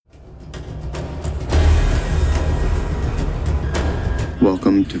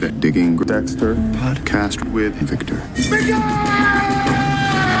Welcome to the Digging Dexter podcast with Victor.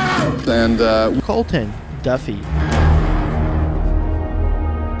 And Colton Duffy.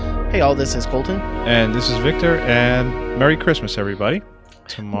 Hey all, this is Colton. And this is Victor, and Merry Christmas, everybody.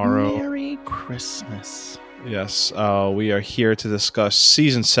 Tomorrow. Merry Christmas. Yes, we are here to discuss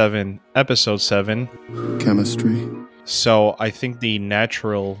Season 7, Episode 7. Chemistry. So I think the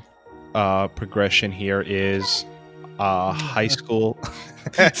natural progression here is high school.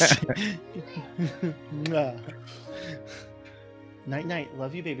 Night night.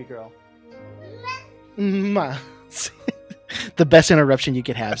 Love you, baby girl. The best interruption you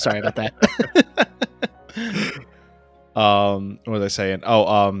could have. Sorry about that. What was I saying?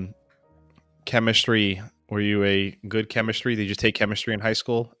 Oh, chemistry. Were you a good chemistry? Did you take chemistry in high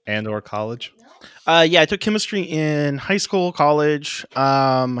school and or college? Yeah, I took chemistry in high school, college.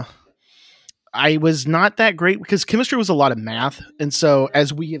 I was not that great because chemistry was a lot of math. And so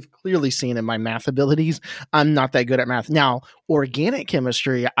as we have clearly seen in my math abilities, I'm not that good at math. Now, organic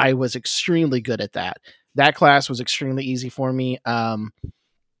chemistry, I was extremely good at that. That class was extremely easy for me.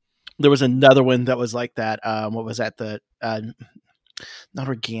 There was another one that was like that. What was that? Not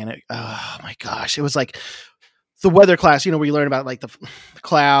organic. Oh my gosh. It was like the weather class, where you learn about like the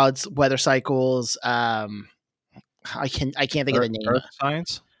clouds, weather cycles. I can't think of the name. Earth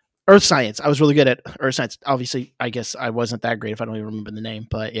science? Earth science. I was really good at earth science. Obviously, I guess I wasn't that great if I don't even remember the name,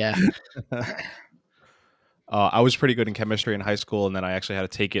 but yeah. I was pretty good in chemistry in high school, and then I actually had to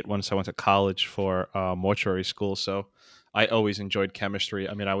take it once I went to college for mortuary school. So I always enjoyed chemistry.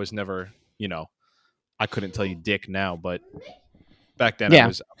 I mean, I was never, I couldn't tell you dick now, but back then I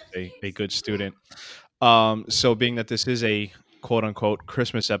was a good student. So being that this is a quote unquote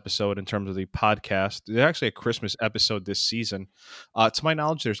Christmas episode in terms of the podcast, there's actually a Christmas episode this season. To my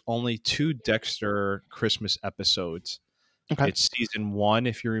knowledge, there's only 2 Dexter Christmas episodes. Okay. It's season 1,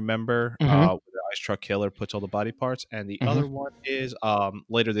 if you remember, where the ice truck killer puts all the body parts, and the other one is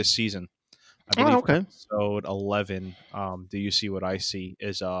later this season. I believe episode 11. Do you see what I see?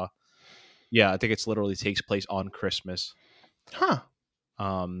 Is I think it's literally takes place on Christmas. Huh.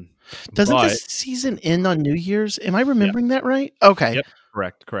 Doesn't this season end on New Year's? Am I remembering that right? Okay. Yep.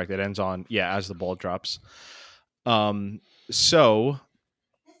 Correct. It ends on as the ball drops. So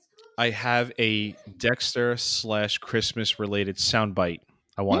I have a Dexter / Christmas related soundbite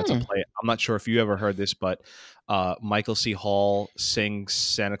I wanted to play. I'm not sure if you ever heard this, but Michael C. Hall sings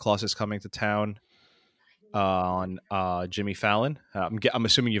 "Santa Claus is Coming to Town" on Jimmy Fallon. I'm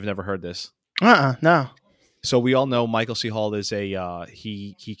assuming you've never heard this. No. So we all know Michael C. Hall is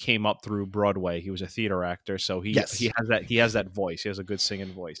he came up through Broadway. He was a theater actor, so he has that voice. He has a good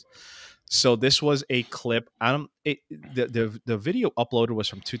singing voice. So this was a clip. The video uploaded was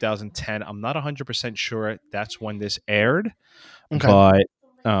from 2010. I'm not 100% sure that's when this aired, but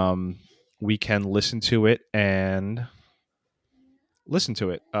we can listen to it and listen to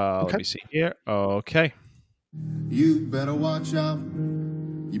it. Let me see here. Okay. You better watch out.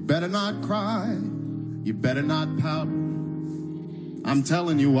 You better not cry. You better not pout. I'm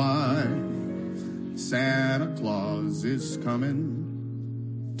telling you why. Santa Claus is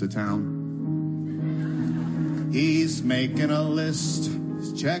coming to town. He's making a list.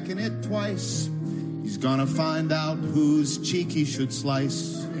 He's checking it twice. He's gonna find out whose cheek he should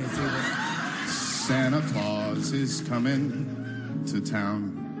slice. Santa Claus is coming to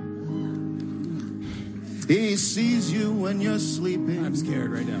town. He sees you when you're sleeping. I'm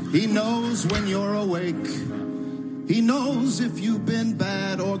scared right now. He knows when you're awake. He knows if you've been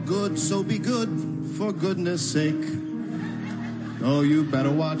bad or good, so be good for goodness sake. Oh, you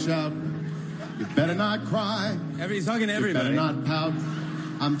better watch out. You better not cry. He's hugging everybody. You better not pout.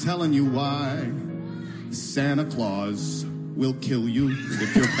 I'm telling you why. Santa Claus will kill you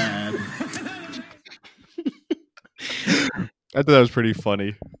if you're bad. I thought that was pretty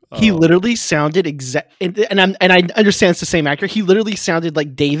funny. He literally sounded and I understand it's the same actor. He literally sounded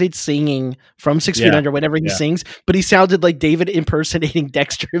like David singing from 6 Feet Under whenever he sings, but he sounded like David impersonating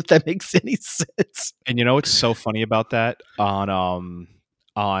Dexter, if that makes any sense. And you know what's so funny about that? On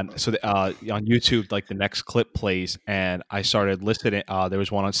YouTube, like the next clip plays, and I started listening. There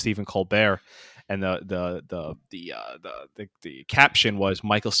was one on Stephen Colbert, and the caption was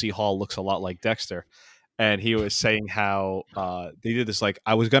Michael C. Hall looks a lot like Dexter. And he was saying how they did this, like,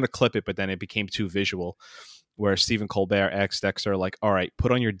 I was going to clip it, but then it became too visual, where Stephen Colbert asked Dexter, like, all right,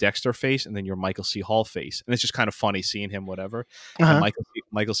 put on your Dexter face and then your Michael C. Hall face. And it's just kind of funny seeing him, whatever. And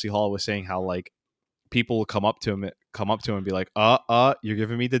Michael C. Hall was saying how, like, people will come up to him and be like, you're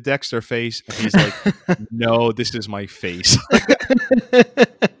giving me the Dexter face. And he's like, no, this is my face.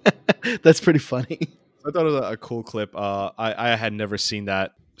 That's pretty funny. I thought it was a cool clip. I had never seen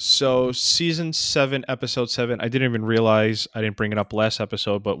that. So season 7, episode 7. I didn't even realize I didn't bring it up last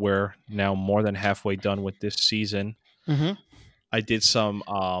episode, but we're now more than halfway done with this season. Mm-hmm. I did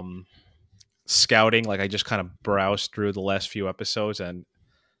some scouting. Like I just kind of browsed through the last few episodes, and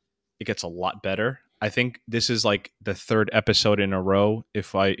it gets a lot better. I think this is like the 3rd episode in a row.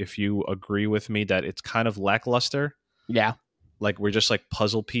 If you agree with me that it's kind of lackluster. Yeah. Like we're just like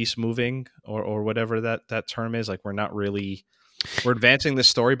puzzle piece moving or whatever that term is. Like we're advancing the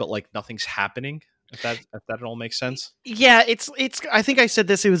story, but like nothing's happening. If that at all makes sense. Yeah, it's I think I said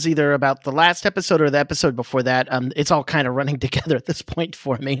this, it was either about the last episode or the episode before that. It's all kind of running together at this point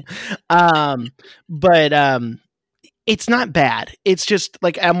for me. But it's not bad. It's just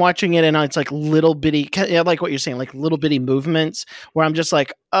like I'm watching it and it's like little bitty, like what you're saying, like little bitty movements where I'm just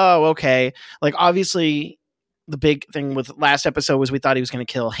like, oh, okay. Like obviously the big thing with last episode was we thought he was going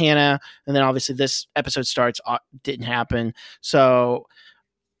to kill Hannah. And then obviously this episode starts, didn't happen. So,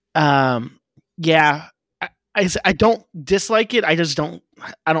 yeah, I don't dislike it. I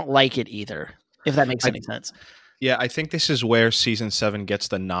don't like it either, if that makes any sense. Yeah, I think this is where season 7 gets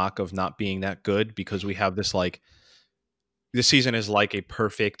the knock of not being that good because we have this like, this season is like a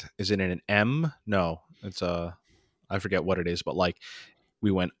perfect, is it an M? No, it's I forget what it is, but like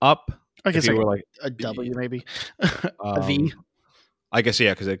we went up. I guess like a W maybe, a V. I guess,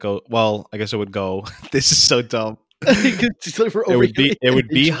 yeah, because it go, well, I guess it would go, this is so dumb. It would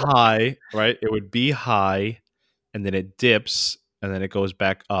be high, right? It would be high and then it dips and then it goes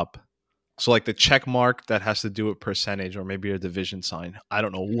back up. So like the check mark that has to do with percentage or maybe a division sign. I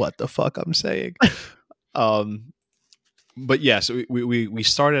don't know what the fuck I'm saying. But yes, we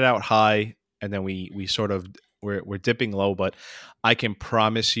started out high and then we sort of we're dipping low, but I can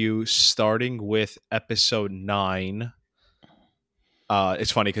promise you starting with episode 9,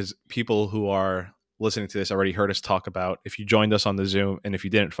 it's funny because people who are listening to this already heard us talk about, if you joined us on the Zoom, and if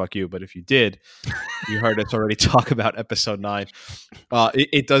you didn't, fuck you, but if you did, you heard us already talk about episode 9.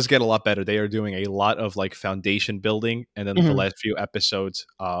 It does get a lot better. They are doing a lot of like foundation building, and then the last few episodes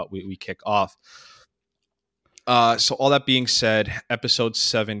we kick off. So all that being said, episode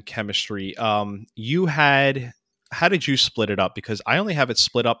 7, chemistry. How did you split it up? Because I only have it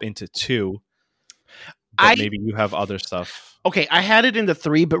split up into 2, but maybe you have other stuff. Okay, I had it into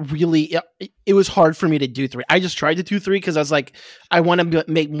 3, but really it was hard for me to do 3. I just tried to do 3 because I was like, I want to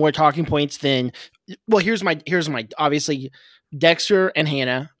make more talking points than, well, here's my obviously Dexter and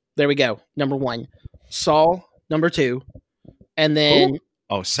Hannah. There we go. Number 1, Saul, number 2, and then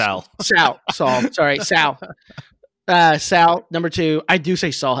Sal. Saul. Sorry, Sal. Sal, number 2. I do say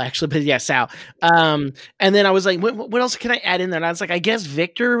Saul actually, but yeah, Sal. And then I was like, what else can I add in there? And I was like, I guess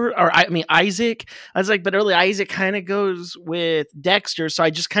Victor, or Isaac. I was like, but early Isaac kind of goes with Dexter, so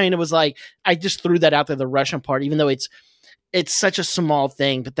I just kind of was like, I just threw that out there, the Russian part, even though it's such a small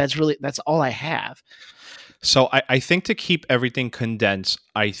thing, but that's all I have. So I think to keep everything condensed,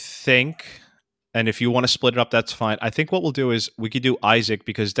 and if you want to split it up, that's fine. I think what we'll do is we could do Isaac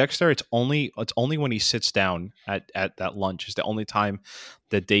because Dexter, it's only when he sits down at that lunch is the only time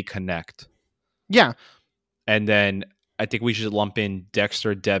that they connect. Yeah. And then I think we should lump in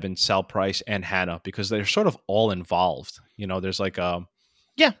Dexter, Deb, and Sal Price and Hannah because they're sort of all involved. You know, there's like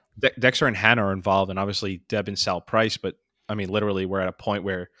Dexter and Hannah are involved, and obviously Deb and Sal Price. But I mean, literally, we're at a point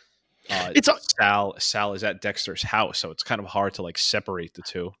where Sal is at Dexter's house, so it's kind of hard to like separate the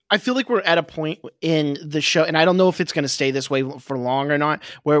two. I feel like we're at a point in the show, and I don't know if it's going to stay this way for long or not,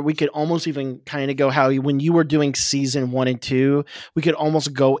 where we could almost even kind of go how when you were doing season 1 and 2, we could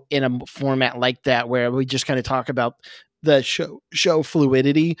almost go in a format like that where we just kind of talk about the show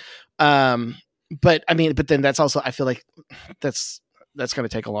fluidity. But then that's also, I feel like that's going to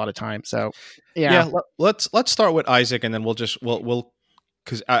take a lot of time. So yeah. Let's start with Isaac, and then we'll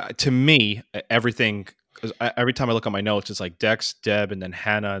because to me, everything, because every time I look at my notes, it's like Dex, Deb, and then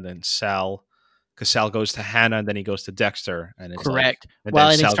Hannah, and then Sal. Because Sal goes to Hannah, and then he goes to Dexter, and it's correct. Like,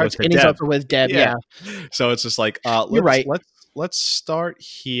 and he starts with Deb. Yeah. So it's just like, you're right. Let's start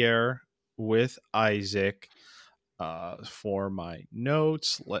here with Isaac. For my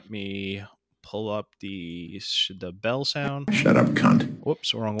notes, let me pull up the bell sound. Shut up, cunt.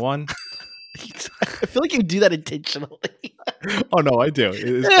 Whoops, wrong one. I feel like you do that intentionally. Oh no, I do. It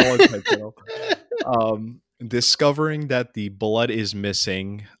is all intentional. Discovering that the blood is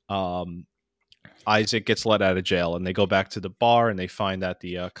missing, Isaac gets let out of jail, and they go back to the bar, and they find that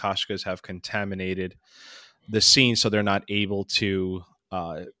the Koshkas have contaminated the scene, so they're not able to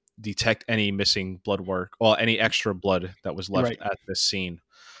detect any missing blood work, or any extra blood that was left at the scene.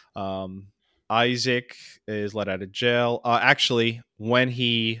 Isaac is let out of jail. Actually, when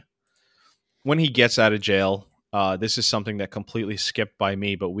he when he gets out of jail, this is something that completely skipped by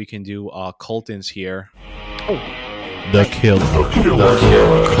me, but we can do Colton's here. The killer.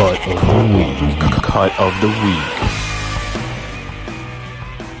 Cut of the week. Cut of the week.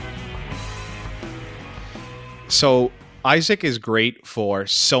 So Isaac is great for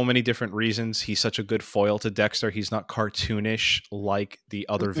so many different reasons. He's such a good foil to Dexter. He's not cartoonish like the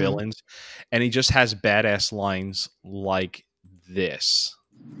other villains. And he just has badass lines like this.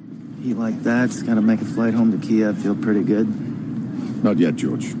 Heat like that's got to make a flight home to Kiev feel pretty good. Not yet,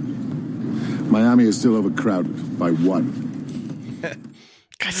 George. Miami is still overcrowded by one.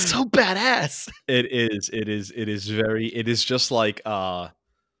 Guy's so badass. It is just like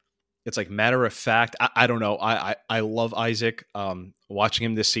it's like matter of fact. I don't know. I love Isaac. Watching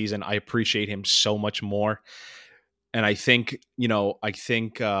him this season, I appreciate him so much more. And I think,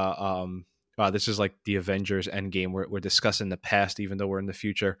 this is like the Avengers Endgame. We're discussing the past, even though we're in the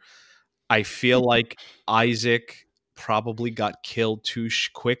future. I feel like Isaac probably got killed too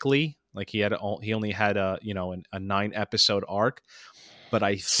quickly. Like he only had a 9-episode arc. But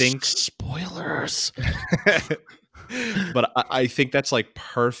I think spoilers. But I think that's like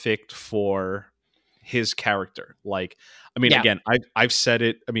perfect for his character. Like, I mean, again, I've said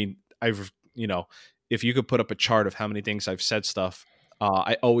it. I mean, if you could put up a chart of how many things I've said stuff,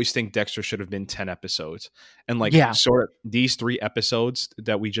 I always think Dexter should have been 10 episodes. And like sort of these 3 episodes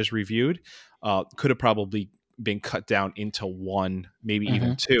that we just reviewed could have probably been cut down into 1, maybe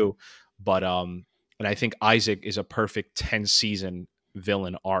even 2. But and I think Isaac is a perfect 10-season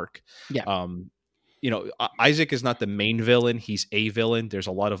villain arc. Isaac is not the main villain. He's a villain. There's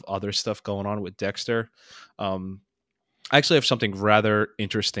a lot of other stuff going on with Dexter. I actually have something rather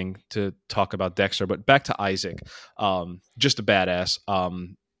interesting to talk about Dexter, but back to Isaac. Just a badass.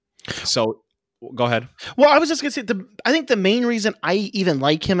 So go ahead. Well, I was just going to say, I think the main reason I even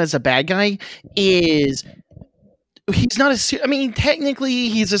like him as a bad guy is he's not technically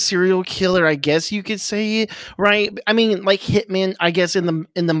he's a serial killer, I guess you could say, right? I mean, like hitmen, I guess in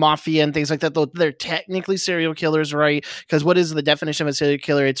the mafia and things like that, though they're technically serial killers, right? Because what is the definition of a serial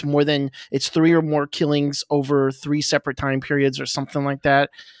killer? It's 3 or more killings over 3 separate time periods or something like that.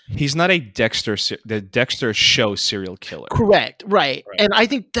 He's not the Dexter show serial killer. Correct, right. And I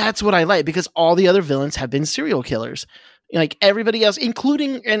think that's what I like, because all the other villains have been serial killers. Like everybody else,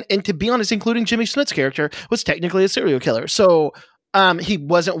 including, and to be honest, including Jimmy Smith's character, was technically a serial killer. So he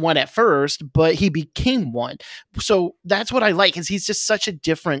wasn't one at first, but he became one. So that's what I like, is he's just such a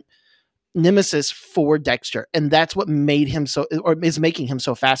different nemesis for Dexter. And that's what made him is making him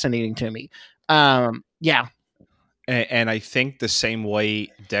so fascinating to me. And I think the same way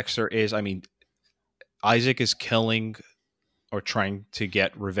Dexter is, I mean, Isaac is killing or trying to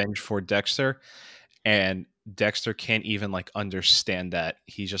get revenge for Dexter, and Dexter can't even like understand that.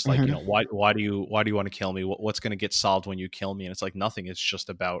 He's just like, why do you want to kill me? What's going to get solved when you kill me? And it's like nothing. It's just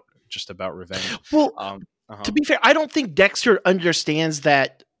about revenge. Well, to be fair, I don't think Dexter understands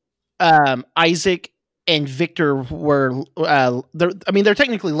that Isaac and Victor were they're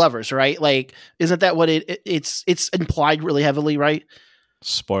technically lovers, right? Like, isn't that what it's implied really heavily, right?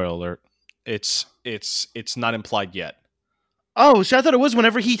 Spoiler alert. It's not implied yet. Oh, so I thought it was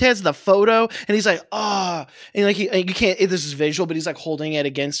whenever he has the photo and he's like, and like you can't. This is visual, but he's like holding it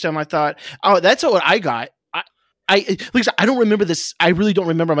against him. I thought, that's what I got. I don't remember this. I really don't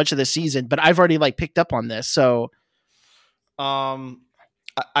remember much of this season, but I've already like picked up on this. So, I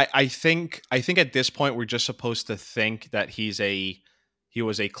think at this point we're just supposed to think that he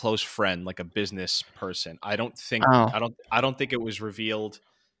was a close friend, like a business person. I don't think it was revealed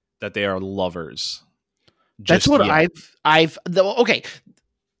that they are lovers. That's what okay.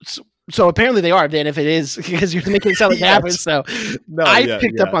 So apparently they are, then, if it is, because you're making it sound like it happens. So I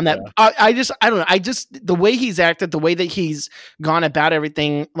picked up on that. Yeah. I don't know. The way he's acted, the way that he's gone about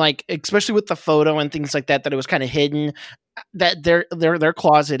everything, like especially with the photo and things like that it was kind of hidden, that they're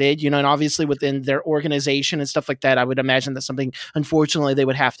closeted, and obviously within their organization and stuff like that, I would imagine that's something, unfortunately, they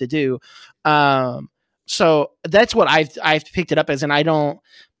would have to do. So that's what I've picked it up as, and I don't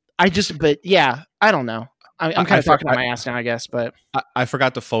know. I'm kind of talking on my ass now, I guess, but I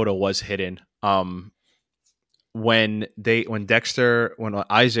forgot the photo was hidden. When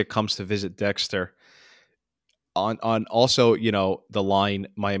Isaac comes to visit Dexter, on also, the line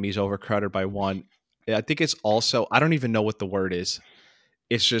Miami's overcrowded by one. I think it's also, I don't even know what the word is.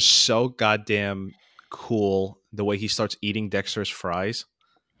 It's just so goddamn cool the way he starts eating Dexter's fries.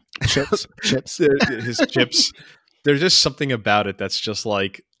 Chips. His chips. There's just something about it that's just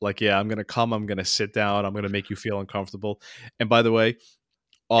like, yeah, I'm going to come, I'm going to sit down, I'm going to make you feel uncomfortable. And by the way,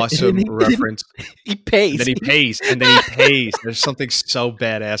 awesome reference. He pays. And then he pays. And then he pays. There's something so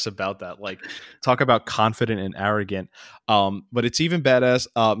badass about that. Like, talk about confident and arrogant. But it's even badass.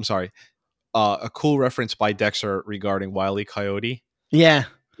 I'm sorry. A cool reference by Dexter regarding Wile E. Coyote. Yeah.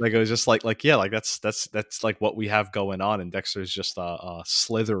 Like, it was just like that's like what we have going on, and Dexter's just a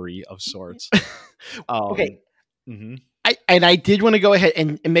slithery of sorts. Okay. Mm-hmm. I did want to go ahead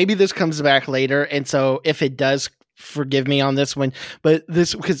and maybe this comes back later, and so if it does, forgive me on this one, but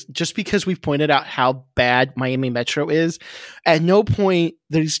because we've pointed out how bad Miami Metro is, at no point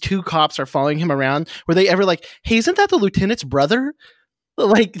these two cops are following him around were they ever like, hey, isn't that the lieutenant's brother?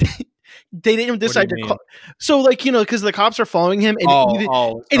 Like, they didn't decide to call. So, like, because the cops are following him,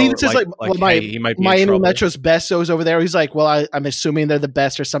 and he says like well, hey, Miami Metro's best is over there. He's like, well, I'm assuming they're the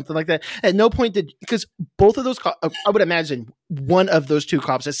best or something like that. At no point because both of those I would imagine one of those two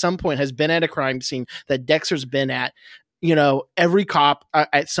cops at some point has been at a crime scene that Dexter's been at. Every cop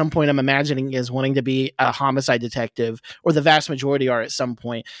at some point, I'm imagining, is wanting to be a homicide detective, or the vast majority are at some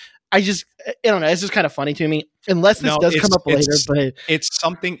point. I don't know. It's just kind of funny to me, unless this does come up later. But it's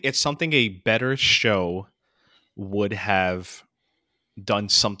something a better show would have done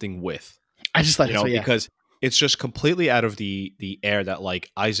something with. I just thought because it's just completely out of the air that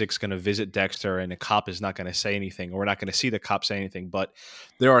like Isaac's going to visit Dexter and the cop is not going to say anything, or we're not going to see the cop say anything. But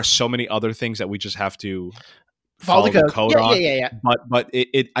there are so many other things that we just have to follow the code on. Yeah. But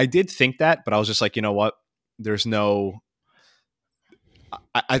I did think that, but I was just like, you know what? There's no.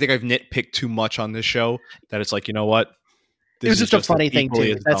 I think I've nitpicked too much on this show that it's like, you know what? It was just a funny thing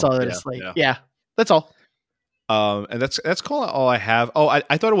too. That's all it is. Yeah, that's all. And that's all I have. Oh,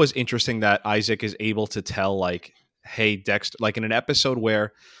 I thought it was interesting that Isaac is able to tell, like, hey, Dexter, like in an episode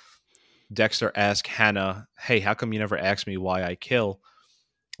where Dexter asked Hannah, hey, how come you never asked me why I kill?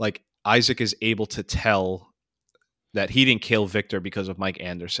 Like, Isaac is able to tell that he didn't kill Victor because of Mike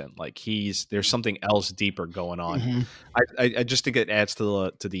Anderson. Like, there's something else deeper going on. Mm-hmm. I just think it adds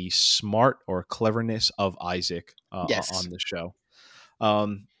to the smart or cleverness of Isaac yes. on the show.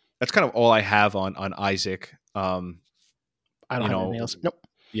 That's kind of all I have on Isaac. I don't have anything else. Nope.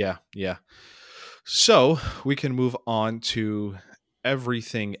 Yeah. So we can move on to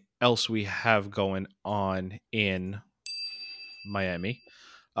everything else we have going on in Miami.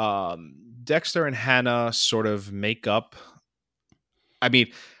 Dexter and Hannah sort of make up. I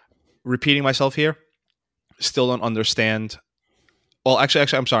mean, repeating myself here, still don't understand. Well, actually,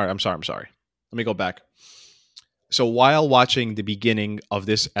 I'm sorry. Let me go back. So while watching the beginning of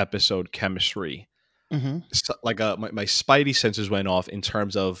this episode, Chemistry, mm-hmm. like my spidey senses went off in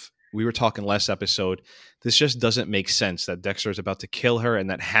terms of, we were talking last episode, this just doesn't make sense that Dexter is about to kill her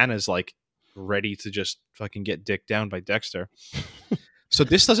and that Hannah's like ready to just fucking get dicked down by Dexter. So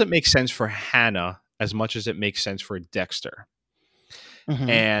this doesn't make sense for Hannah as much as it makes sense for Dexter. Mm-hmm.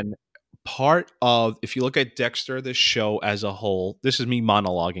 And part of, if you look at Dexter, the show as a whole, this is me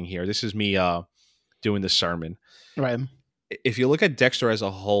monologuing here. This is me doing the sermon. Right. If you look at Dexter as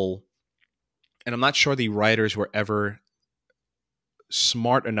a whole, and I'm not sure the writers were ever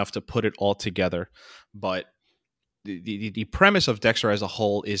smart enough to put it all together, but the premise of Dexter as a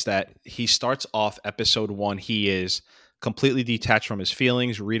whole is that he starts off episode 1, he is completely detached from his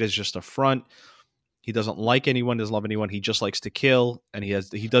feelings. Rita's just a front. He doesn't like anyone, doesn't love anyone. He just likes to kill, and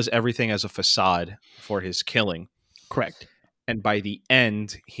he does everything as a facade for his killing. Correct. And by the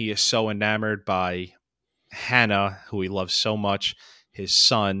end, he is so enamored by Hannah, who he loves so much, his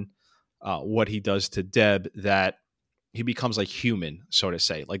son, what he does to Deb, that he becomes like human, so to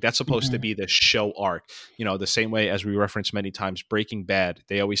say. Like, that's supposed to be the show arc. The same way as we referenced many times, Breaking Bad,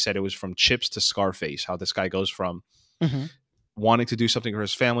 they always said it was from Chips to Scarface, how this guy goes from wanting to do something for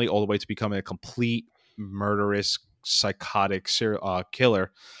his family all the way to becoming a complete murderous, psychotic serial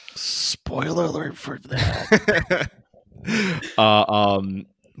killer. Spoiler alert for that.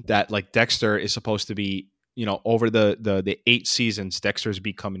 That like Dexter is supposed to be, over the 8 seasons, Dexter's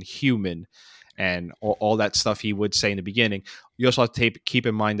becoming human and all that stuff he would say in the beginning. You also have to keep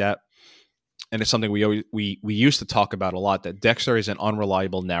in mind that, and it's something we used to talk about a lot, that Dexter is an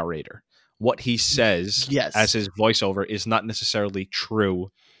unreliable narrator. What he says as his voiceover is not necessarily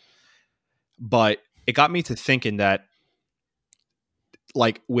true. But it got me to thinking that,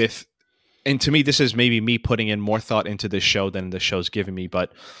 like, and to me, this is maybe me putting in more thought into this show than the show's giving me,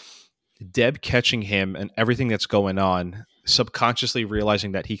 but Deb catching him and everything that's going on, subconsciously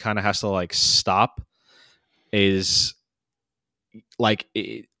realizing that he kind of has to like stop, is like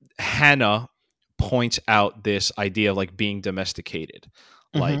Hannah points out this idea of like being domesticated,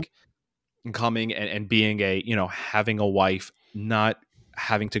 like coming and being having a wife, not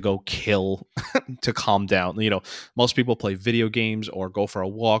having to go kill to calm down. You know, most people play video games or go for a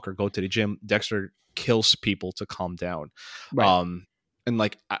walk or go to the gym. Dexter kills people to calm down. Right. And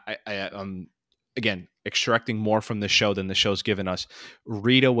like again, extracting more from the show than the show's given us.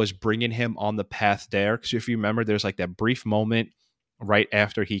 Rita was bringing him on the path there, because if you remember, there's like that brief moment right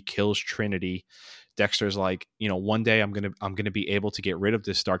after he kills Trinity. Dexter's like, you know, one day I'm gonna be able to get rid of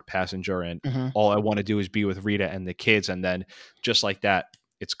this dark passenger, and all I want to do is be with Rita and the kids, and then just like that,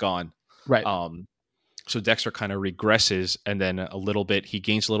 it's gone. Right. So Dexter kind of regresses, and then a little bit he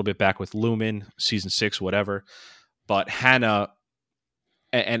gains a little bit back with Lumen, season 6, whatever. But Hannah,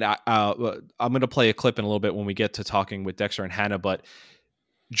 and I'm going to play a clip in a little bit when we get to talking with Dexter and Hannah, but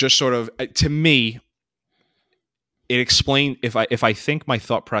just sort of, to me, it explains, if I think my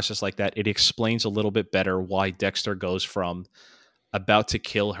thought process like that, it explains a little bit better why Dexter goes from about to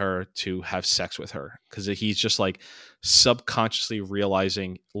kill her to have sex with her, because he's just like subconsciously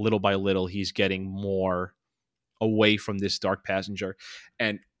realizing little by little he's getting more away from this dark passenger.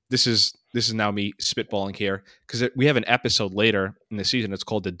 And this is now me spitballing here, because we have an episode later in the season. It's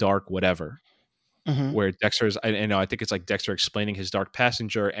called The Dark Whatever, where Dexter's, I know, I think it's like Dexter explaining his dark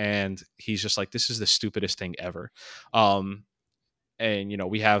passenger, and he's just like, this is the stupidest thing ever. And, you know,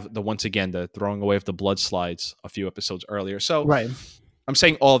 we have once again, the throwing away of the blood slides a few episodes earlier. So Right. I'm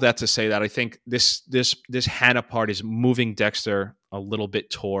saying all of that to say that I think this Hannah part is moving Dexter a little bit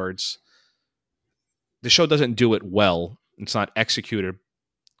towards, the show doesn't do it well. It's not executed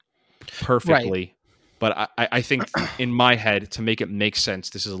perfectly, Right. but I think in my head, to make it make sense,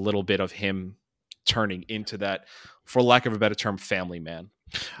 this is a little bit of him turning into that, for lack of a better term, family man,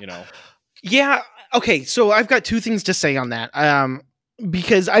 you know? Yeah. Okay. So I've got two things to say on that.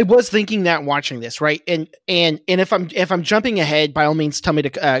 Because I was thinking that watching this, right? And if I'm jumping ahead, by all means, tell me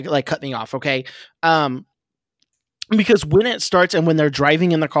to like cut me off. Okay. Because when it starts and when they're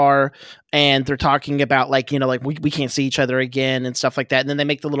driving in the car and they're talking about like, you know, like we can't see each other again and stuff like that. And then they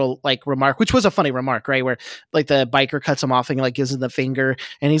make the little like remark, which was a funny remark, right? Where like the biker cuts him off and like gives him the finger,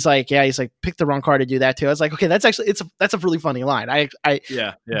 and he's like, pick the wrong car to do that too. I was like, okay, that's actually, that's a really funny line.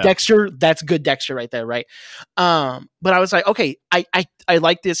 Yeah. Dexter, that's good Dexter right there. Right. But I was like, okay, I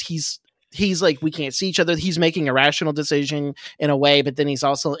like this. He's like, we can't see each other. He's making a rational decision in a way, but then he's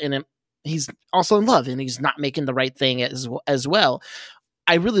also he's also in love, and he's not making the right thing as well.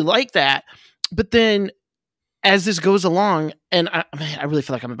 I really like that. But then as this goes along, and I really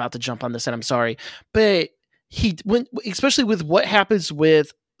feel like I'm about to jump on this, and I'm sorry, but especially with what happens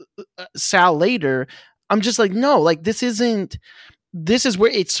with Sal later, I'm just like, no, like this is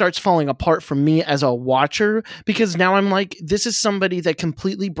where it starts falling apart for me as a watcher, because now I'm like, this is somebody that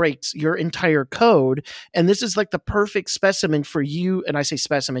completely breaks your entire code. And this is like the perfect specimen for you. And I say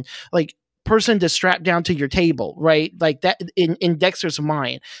specimen, like person to strap down to your table, right? Like that in Dexter's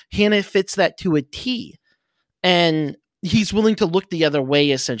mind, Hannah fits that to a T, and he's willing to look the other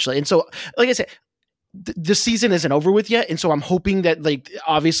way essentially. And so, like I said, the season isn't over with yet, and so I'm hoping that like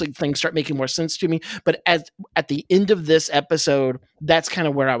obviously things start making more sense to me. But at the end of this episode, that's kind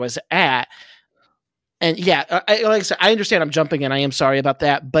of where I was at. And yeah, like I said, I understand I'm jumping, and I am sorry about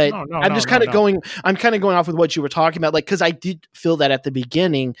that. But I'm just kind of going. I'm kind of going off with what you were talking about, like because I did feel that at the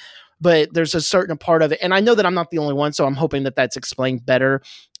beginning, but there's a certain part of it, and I know that I'm not the only one, so I'm hoping that that's explained better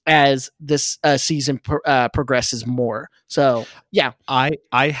as this season progresses more. So yeah, I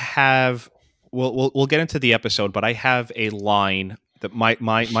have. We'll get into the episode, but I have a line that my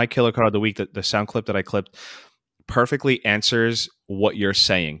killer card of the week, the sound clip that I clipped, perfectly answers what you're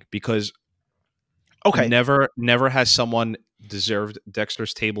saying, because okay, never has someone deserved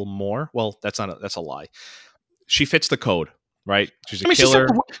Dexter's table more. Well, that's a lie. She fits the code, right? She's a killer.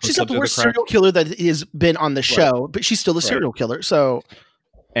 She's not the worst serial killer that has been on the show, but she's still a serial killer. So,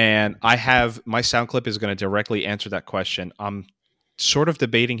 and I have my sound clip is going to directly answer that question. I'm sort of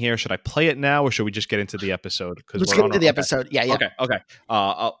debating here. Should I play it now, or should we just get into the episode? Because let's get into the episode. Yeah. Okay.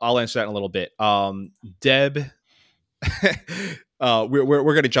 I'll answer that in a little bit. Deb,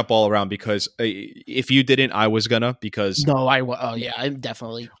 we're gonna jump all around, because if you didn't, I was gonna, because no, I'm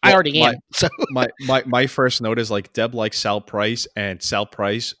definitely. I already am. So my first note is like Deb likes Sal Price, and Sal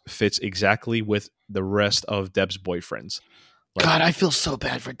Price fits exactly with the rest of Deb's boyfriends. Like, God, I feel so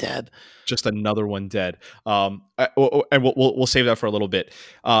bad for Deb. Just another one dead. And we'll save that for a little bit.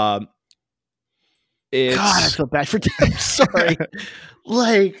 God, I feel bad for Deb. Sorry.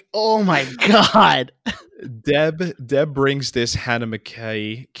 Like, oh my God. Deb brings this Hannah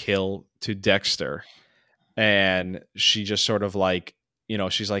McKay kill to Dexter, and she just sort of like, you know,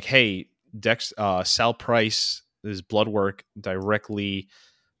 she's like, hey, Sal Price's blood work directly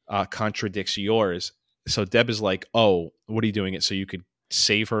contradicts yours. So Deb is like, oh, what are you doing it so you could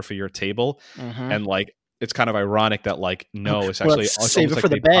save her for your table, Mhm. and like it's kind of ironic that like no, it's Well, actually let's save it almost for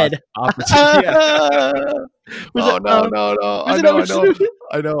the like they bed. opposite. Yeah. Was Oh it, no, no, no! was I it know, I Ocean know, Movie?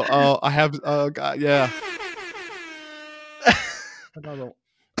 I know. Oh, I have. Oh God, yeah. I'll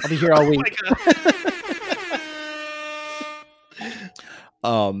be here all week.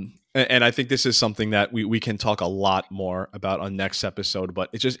 And I think this is something that we can talk a lot more about on next episode, but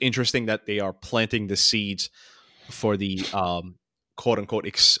it's just interesting that they are planting the seeds for the quote unquote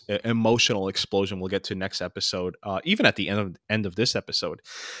emotional explosion we'll get to next episode. Even at the end of this episode,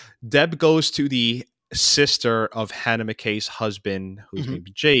 Deb goes to the sister of Hannah McKay's husband, who's Mhm.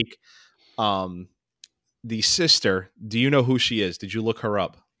 named Jake. The sister, do you know who she is? Did you look her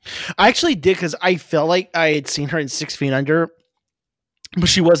up? I actually did because I felt like I had seen her in 6 Feet Under, but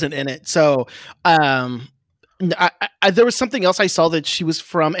she wasn't in it. So there was something else I saw that she was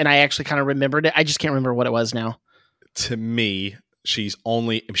from, and I actually kind of remembered it. I just can't remember what it was now. To me, she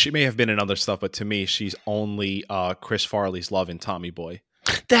may have been in other stuff, but to me, she's only Chris Farley's love in Tommy Boy.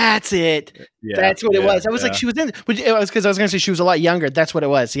 That's it. Yeah, That's what it was. I was yeah. like, she was in, but it was because I was going to say she was a lot younger. That's what it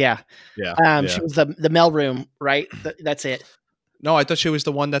was. Yeah. Yeah. She was the mailroom, right? That's it. No, I thought she was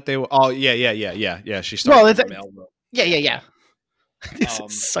the one that they were. Oh, yeah. She started. Well, from the mailroom. Yeah. This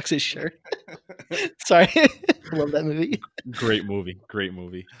sucks his shirt. Sorry. Love that movie. Great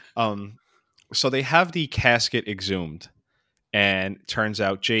movie. So they have the casket exhumed, and turns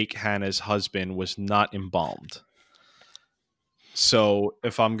out Jake, Hannah's husband, was not embalmed. So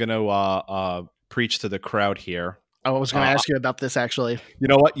if I'm gonna preach to the crowd here, I was going to ask you about this actually. you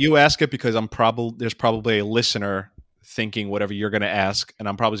know what? You ask it because there's probably a listener thinking whatever you're going to ask, and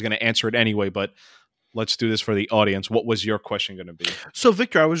I'm probably going to answer it anyway. But let's do this for the audience. What was your question going to be? So,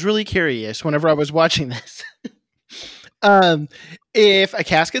 Victor, I was really curious whenever I was watching this. If a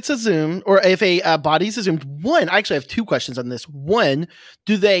casket's exhumed, or if a body's exhumed, one, I actually have two questions on this. One,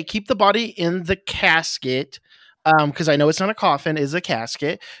 do they keep the body in the casket? Because I know it's not a coffin, it's a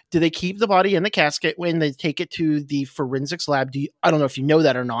casket. Do they keep the body in the casket when they take it to the forensics lab? I don't know if you know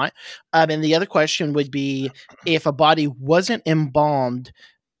that or not. And the other question would be, if a body wasn't embalmed,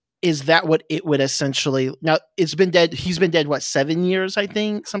 is that what it would essentially? Now it's been dead. He's been dead, what, 7 years? I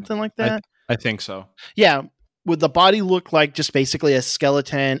think something like that. I think so. Yeah. Would the body look like just basically a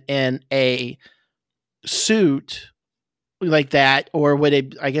skeleton in a suit like that, or would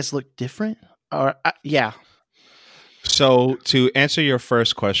it, I guess, look different? Or yeah. So to answer your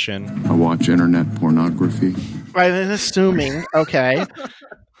first question, I watch internet pornography. I'm assuming. Okay.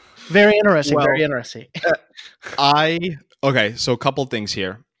 Very interesting. Well, very interesting. okay. So a couple things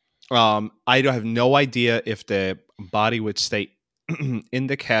here. I have no idea if the body would stay in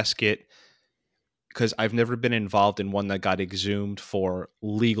the casket, because I've never been involved in one that got exhumed for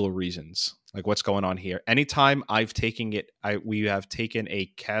legal reasons. Like, what's going on here? Anytime I've taken it, we have taken a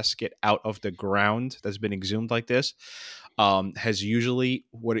casket out of the ground that's been exhumed like this, has usually,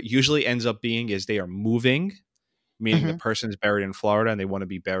 what it usually ends up being is they are moving, meaning the person's buried in Florida and they want to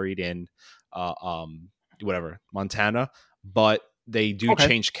be buried in Montana, but they do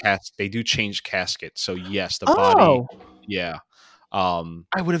change caskets. So yes, the body, yeah.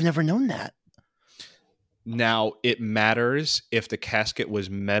 I would have never known that. Now, it matters if the casket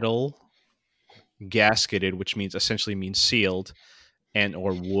was metal gasketed, which essentially means sealed, and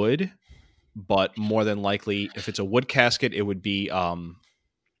or wood. But more than likely, if it's a wood casket, it would be,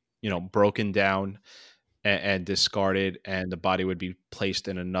 broken down and discarded, and the body would be placed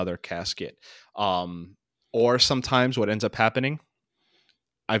in another casket. Or sometimes what ends up happening,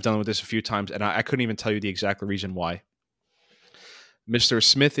 I've done with this a few times, and I couldn't even tell you the exact reason why. Mr.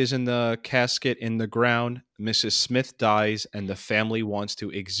 Smith is in the casket in the ground. Mrs. Smith dies, and the family wants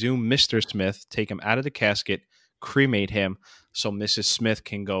to exhume Mr. Smith, take him out of the casket, cremate him, so Mrs. Smith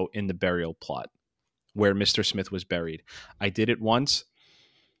can go in the burial plot where Mr. Smith was buried. I did it once.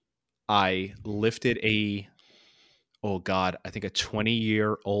 I lifted I think a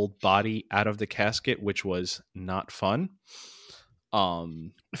 20-year-old body out of the casket, which was not fun.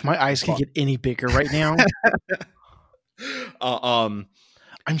 If my eyes could get any bigger right now. I'm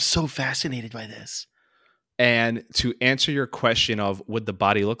so fascinated by this. And to answer your question of would the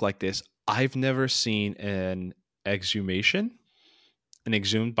body look like this, I've never seen an exhumed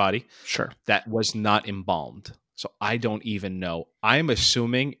body, sure, that was not embalmed. So I don't even know. I'm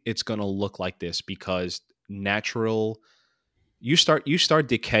assuming it's going to look like this because you start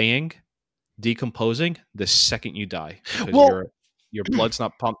decaying, decomposing the second you die. Because your blood's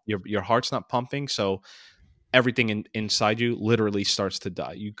not pumped, your heart's not pumping, so everything inside you literally starts to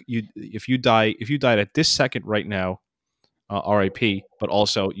die. If you died at this second right now, RIP, but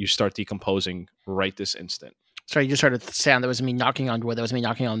also you start decomposing right this instant. Sorry, you just heard a sound that was me knocking on wood. That was me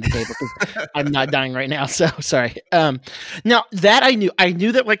knocking on the table. 'Cause I'm not dying right now, so sorry. Now that I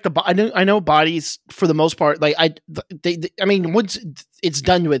knew that like I know bodies for the most part. Like I mean, once it's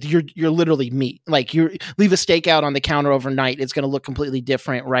done with, you're literally meat. Like you leave a steak out on the counter overnight, it's going to look completely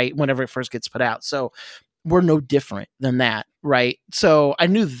different, right? Whenever it first gets put out, so we're no different than that, right? So I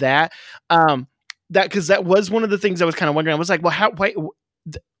knew that. That because that was one of the things I was kind of wondering. I was like, well, why?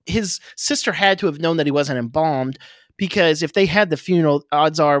 His sister had to have known that he wasn't embalmed, because if they had the funeral,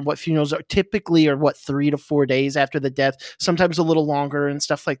 odds are what funerals are typically are 3 to 4 days after the death, sometimes a little longer and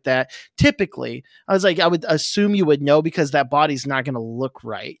stuff like that. Typically, I was like, I would assume you would know because that body's not going to look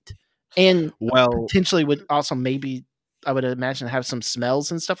right. And potentially would also maybe, I would imagine, have some smells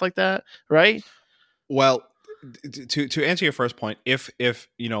and stuff like that. Right. Well, to answer your first point, if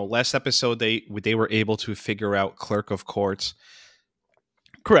last episode they were able to figure out clerk of courts.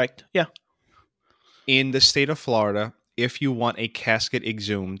 Correct. Yeah. In the state of Florida, if you want a casket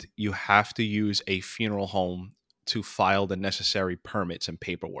exhumed, you have to use a funeral home to file the necessary permits and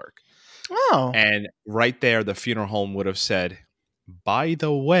paperwork. Oh. And right there, the funeral home would have said, by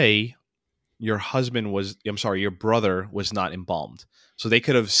the way, your brother was not embalmed. So they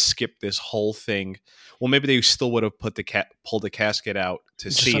could have skipped this whole thing. Well, maybe they still would have pulled the casket out to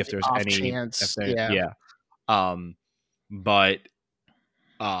Just see if there's off any chance. But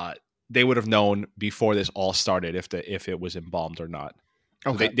they would have known before this all started if it was embalmed or not.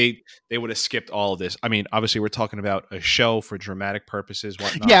 Okay. So they would have skipped all of this. I mean, obviously, we're talking about a show for dramatic purposes,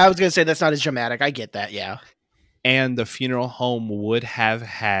 whatnot. Yeah, I was gonna say that's not as dramatic. I get that. Yeah. And the funeral home would have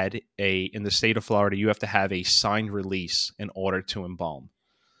had in the state of Florida, you have to have a signed release in order to embalm.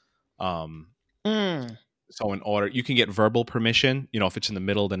 So in order, you can get verbal permission, if it's in the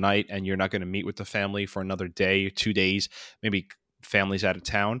middle of the night and you're not going to meet with the family for another day, 2 days, maybe family's out of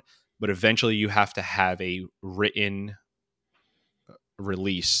town, but eventually you have to have a written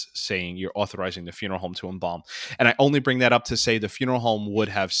release saying you're authorizing the funeral home to embalm. And I only bring that up to say the funeral home would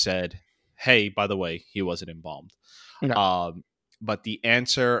have said, hey, by the way, he wasn't embalmed. No. But the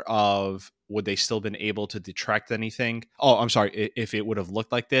answer of would they still been able to detract anything? Oh, I'm sorry. If it would have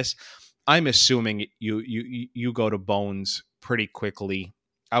looked like this, I'm assuming you go to bones pretty quickly.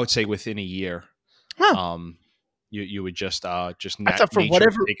 I would say within a year. Huh. You would just I thought for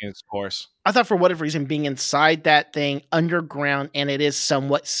whatever taking its course. I thought for whatever reason, being inside that thing underground and it is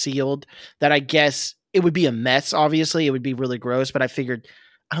somewhat sealed, that I guess it would be a mess. Obviously, it would be really gross. But I figured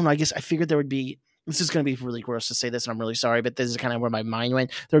there would be. This is going to be really gross to say this, and I'm really sorry, but this is kind of where my mind went.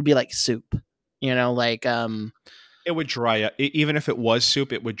 There would be like soup, like it would dry up. Even if it was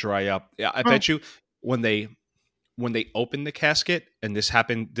soup, it would dry up. Yeah, I bet you when they open the casket, and this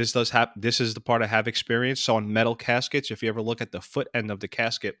happened, this is the part I have experience. So on metal caskets, if you ever look at the foot end of the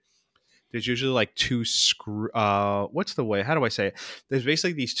casket, there's usually like two screw. What's the way? How do I say it? There's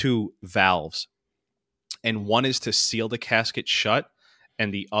basically these two valves, and one is to seal the casket shut.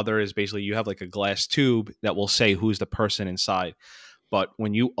 And the other is basically you have like a glass tube that will say who's the person inside. But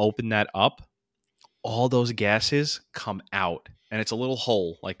when you open that up, all those gases come out. And it's a little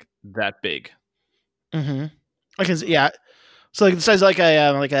hole like that big. Mm-hmm. Yeah. So like the size like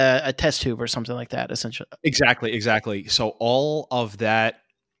a test tube or something like that, essentially. Exactly. So all of that,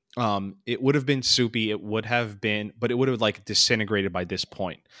 it would have been soupy. It would have been, but it would have like disintegrated by this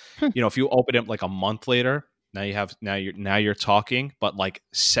point. If you open it like a month later, now you're talking, but like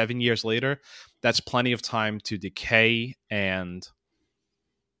 7 years later, that's plenty of time to decay and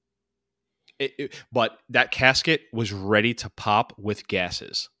but that casket was ready to pop with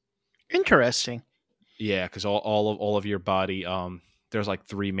gases. Interesting. Yeah, because all of your body, there's like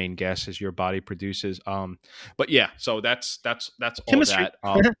 3 main gases your body produces. But yeah, so that's all chemistry.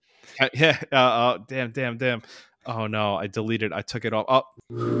 That. Damn. Oh no, I deleted. I took it off.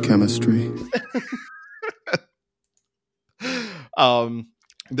 Oh, chemistry.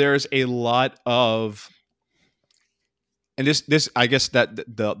 There's a lot of, and this I guess that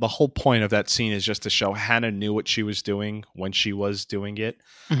the whole point of that scene is just to show Hannah knew what she was doing when she was doing it.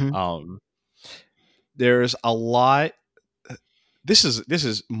 Mm-hmm. There's a lot. This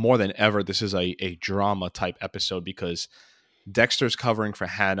is more than ever. This is a drama type episode because Dexter's covering for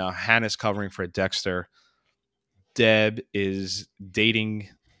Hannah. Hannah's covering for Dexter. Deb is dating.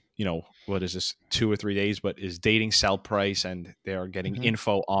 What is this, 2 or 3 days, but is dating Sal Price, and they are getting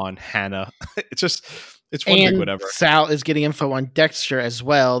info on Hannah. it's one big whatever. Sal is getting info on Dexter as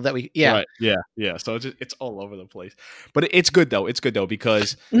well. Right. Yeah. So it's all over the place, but it's good though. It's good though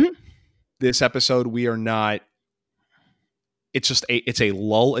because this episode we are not. It's just it's a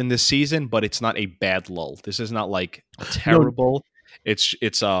lull in this season, but it's not a bad lull. This is not like terrible. No.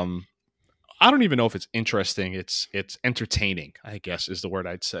 It's I don't even know if it's interesting. It's entertaining, I guess is the word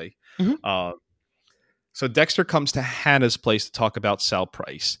I'd say. Mhm. So Dexter comes to Hannah's place to talk about Sal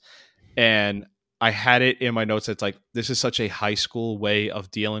Price. And I had it in my notes. It's like, this is such a high school way of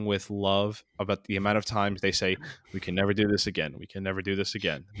dealing with love, about the amount of times they say, we can never do this again. We can never do this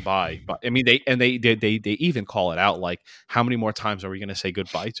again. Bye. But I mean, they even call it out. Like, how many more times are we going to say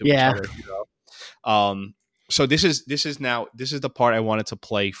goodbye to each Yeah. other? You know? So this is the part I wanted to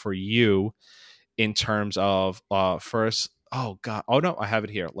play for you in terms of first. Oh God. Oh no, I have it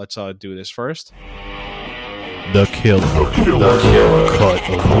here. Let's do this first. The Kill Cut of the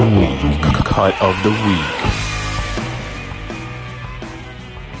Week. Cut of the Week.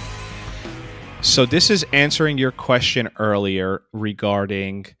 So this is answering your question earlier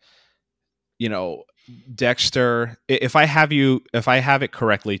regarding, you know, Dexter. If I have it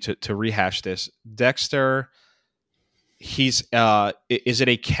correctly to rehash this, Dexter, he's is it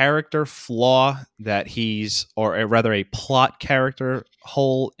a character flaw that he's, or rather a plot character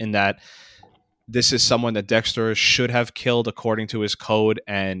hole in that this is someone that Dexter should have killed according to his code,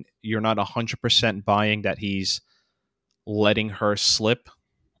 and you're not 100% buying that he's letting her slip?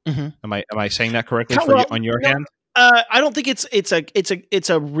 Mhm. Am I saying that correctly Well, on your no, hand? I don't think it's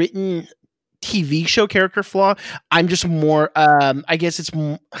a written TV show character flaw. I'm just more. I guess it's.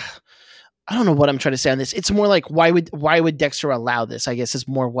 I don't know what I'm trying to say on this. It's more like, why would Dexter allow this? I guess is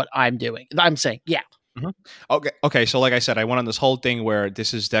more what I'm doing. I'm saying, yeah. Mm-hmm. Okay. So like I said, I went on this whole thing where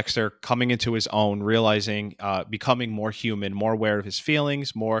this is Dexter coming into his own, realizing, becoming more human, more aware of his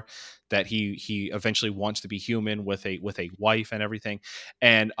feelings, more that he eventually wants to be human with a wife and everything.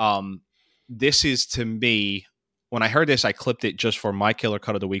 And this is, to me, when I heard this, I clipped it just for my killer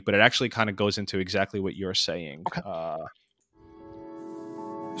cut of the week, but it actually kind of goes into exactly what you're saying. Okay.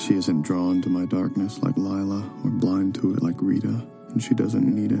 She isn't drawn to my darkness like Lila or blind to it like Rita, and she doesn't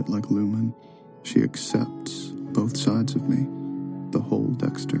need it like Lumen. She accepts both sides of me, the whole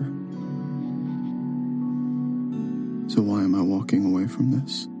Dexter. So why am I walking away from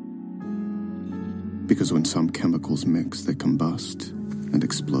this? Because when some chemicals mix, they combust and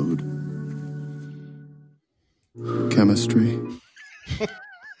explode. Chemistry.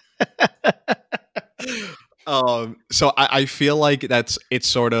 So I feel like it's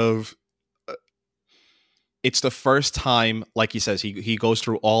sort of, it's the first time, like he says, he goes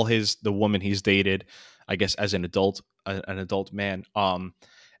through all the woman he's dated, I guess, as an adult man. And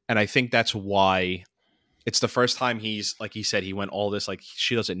I think that's why it's the first time he's, like he said, he went all this, like,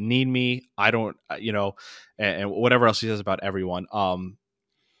 she doesn't need me. I don't, and whatever else he says about everyone.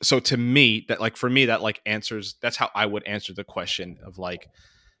 So to me, that, like, for me, that, like, answers, that's how I would answer the question of, like,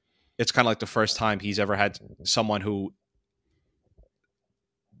 it's kind of like the first time he's ever had someone who,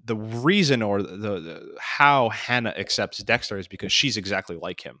 the reason or the how Hannah accepts Dexter is because she's exactly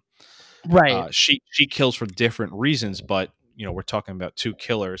like him. Right. She kills for different reasons, but we're talking about two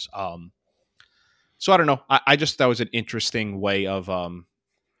killers. So I don't know. I just, that was an interesting way of,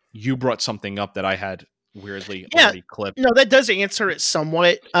 you brought something up that I had weirdly already clipped. No, that does answer it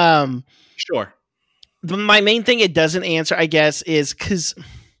somewhat. Sure. My main thing it doesn't answer, I guess, is because,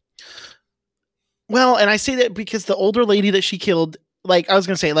 well, and I say that because the older lady that she killed, like, I was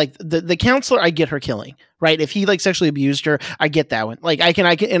gonna say, like, the counselor, I get her killing, right? If he, like, sexually abused her, I get that one. Like, I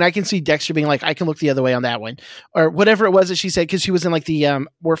can see Dexter being like, I can look the other way on that one, or whatever it was that she said, because she was in, like, the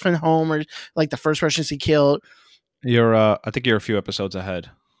orphan home, or like the first person she killed. I think you're a few episodes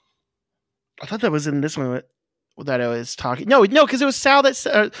ahead. I thought that was in this one that I was talking. No, because it was Saul that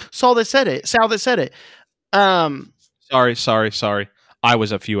said it. Sorry. I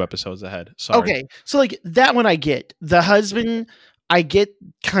was a few episodes ahead. Sorry. Okay, so, like, that one I get. The husband, I get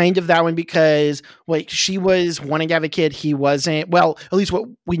kind of that one because, like, she was wanting to have a kid. He wasn't. Well, at least what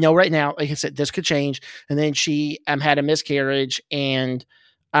we know right now. Like I said, this could change. And then she had a miscarriage, and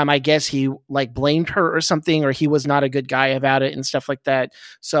I guess he, like, blamed her or something, or he was not a good guy about it and stuff like that.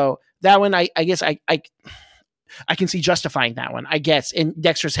 So that one, I guess I can see justifying that one, I guess, in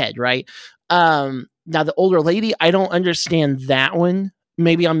Dexter's head, right? Now, the older lady, I don't understand that one.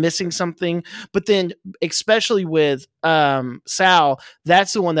 Maybe I'm missing something. But then, especially with Sal,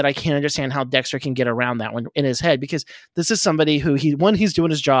 that's the one that I can't understand how Dexter can get around that one in his head, because this is somebody who, he's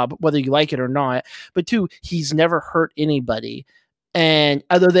doing his job, whether you like it or not. But two, he's never hurt anybody. And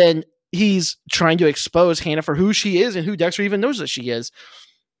other than he's trying to expose Hannah for who she is and who Dexter even knows that she is.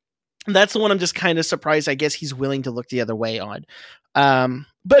 That's the one I'm just kind of surprised, I guess, he's willing to look the other way on.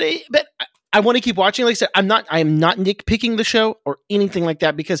 But I want to keep watching. Like I said, I am not nitpicking the show or anything like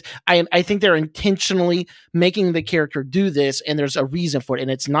that, because I think they're intentionally making the character do this, and there's a reason for it,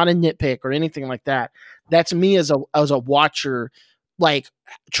 and it's not a nitpick or anything like that. That's me as a watcher like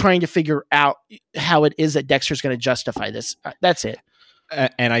trying to figure out how it is that Dexter's going to justify this. That's it.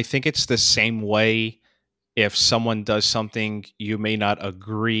 And I think it's the same way if someone does something you may not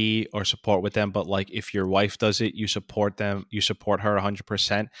agree or support with them, but like if your wife does it, you support them, you support her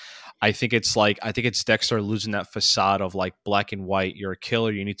 100%. I think it's Dexter losing that facade of like black and white. You're a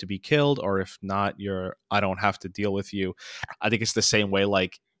killer, you need to be killed, or if not, I don't have to deal with you. I think it's the same way,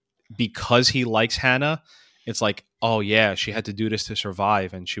 like because he likes Hannah, it's like, oh yeah, she had to do this to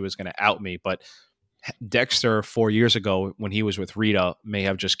survive and she was going to out me. But Dexter 4 years ago when he was with Rita may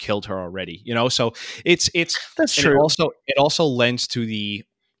have just killed her already, so it's That's true. It also lends to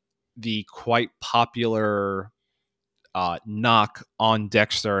the quite popular knock on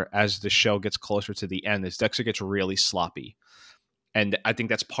Dexter as the show gets closer to the end, as Dexter gets really sloppy. And I think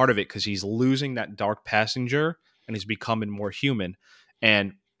that's part of it, because he's losing that dark passenger and he's becoming more human,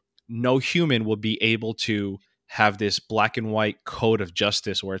 and no human will be able to have this black and white code of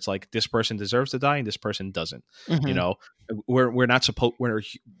justice where it's like this person deserves to die and this person doesn't. Mm-hmm. We're not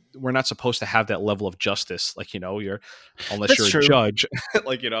supposed to have that level of justice, like you're unless That's you're true. a judge,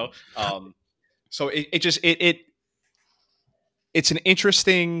 like so it's an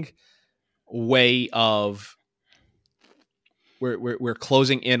interesting way of we're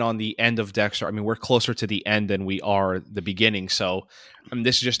closing in on the end of Dexter. I mean, we're closer to the end than we are the beginning. So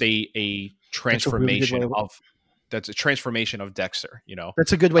this is just a transformation that's a transformation of Dexter,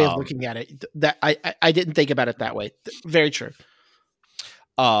 That's a good way of looking at it. That I didn't think about it that way. Very true.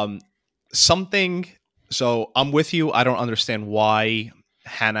 So I'm with you. I don't understand why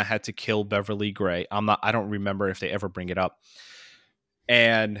Hannah had to kill Beverly Gray. I don't remember if they ever bring it up.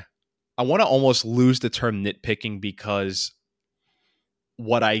 And I want to almost lose the term nitpicking, because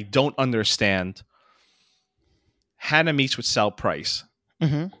what I don't understand, Hannah meets with Sal Price.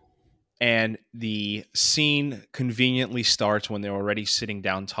 Mm-hmm. And the scene conveniently starts when they're already sitting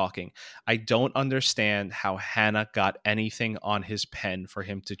down talking. I don't understand how Hannah got anything on his pen for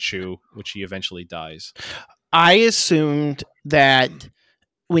him to chew, which he eventually dies. I assumed that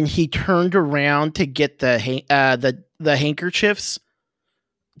when he turned around to get the handkerchiefs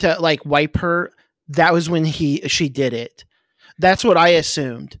to like wipe her, that was when she did it. That's what I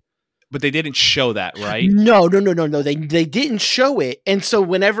assumed. But they didn't show that, right? No. They didn't show it. And so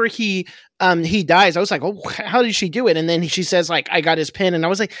whenever he dies, I was like, oh, how did she do it? And then she says, like, I got his pen. And I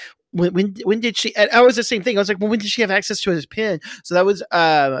was like, when did she? And I was the same thing. I was like, well, when did she have access to his pen? So that was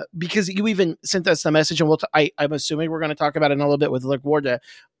because you even sent us the message, and I'm assuming we're going to talk about it in a little bit with Luke Warda.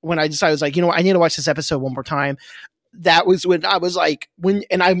 When I decided, I was like, I need to watch this episode one more time. That was when I was like,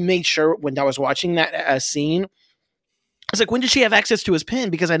 and I made sure when I was watching that scene, I was like, when did she have access to his pen?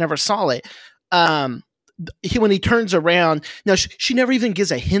 Because I never saw it. When he turns around, now she never even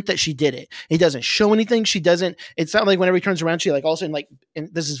gives a hint that she did it. He doesn't show anything. She doesn't. It's not like whenever he turns around, she like all of a sudden like, and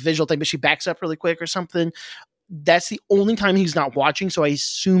this is visual thing, but she backs up really quick or something. That's the only time he's not watching. So I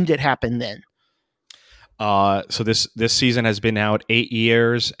assumed it happened then. So this season has been out 8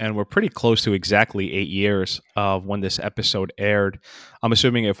 years, and we're pretty close to exactly 8 years of when this episode aired. I'm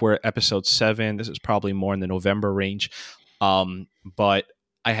assuming if we're at episode 7, this is probably more in the November range. But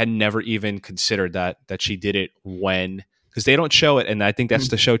I had never even considered that she did it because they don't show it, and I think that's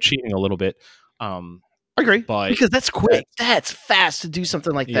the show cheating a little bit. I agree, but because that's quick, that's fast to do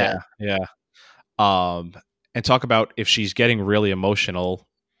something like that. Yeah. And talk about if she's getting really emotional.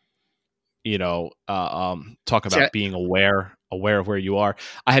 Talk about being aware of where you are.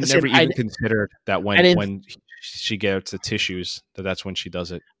 I had never even considered that when she gets the tissues, that's when she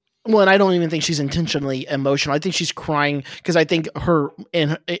does it. Well, and I don't even think she's intentionally emotional. I think she's crying because I think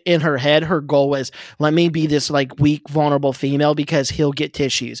in her head, her goal was, let me be this like weak, vulnerable female because he'll get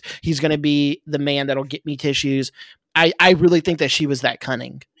tissues. He's going to be the man that'll get me tissues. I really think that she was that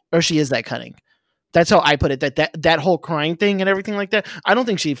cunning, or she is that cunning. That's how I put it. That whole crying thing and everything like that. I don't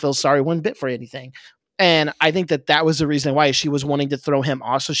think she feels sorry one bit for anything. And I think that was the reason why she was wanting to throw him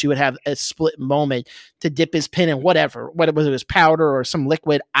off, so she would have a split moment to dip his pen in whatever, whether it was powder or some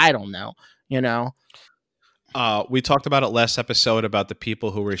liquid. I don't know, We talked about it last episode about the people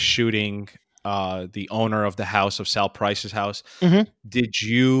who were shooting the owner of the house, of Sal Price's house. Mm-hmm. Did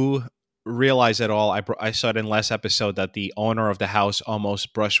you realize at all? I saw it in last episode that the owner of the house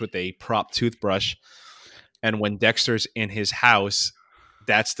almost brushed with a prop toothbrush, and when Dexter's in his house,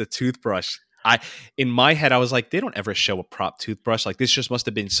 that's the toothbrush. In my head, I was like, they don't ever show a prop toothbrush. Like, this just must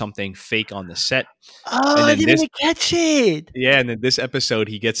have been something fake on the set. Oh, I didn't even catch it. Yeah, and then this episode,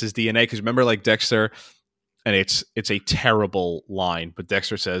 he gets his DNA. Because remember, like, Dexter, and it's a terrible line, but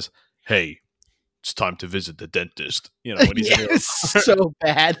Dexter says, hey, it's time to visit the dentist. When he's so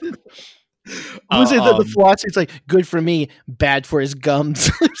bad. Was it the philosophy? It's like good for me, bad for his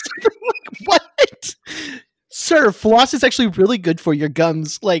gums. What? Sir, floss is actually really good for your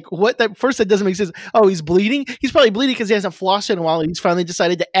gums. Like, what? That doesn't make sense. Oh, he's bleeding? He's probably bleeding because he hasn't flossed in a while. And he's finally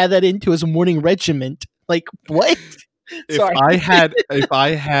decided to add that into his morning regiment. Like, what? If I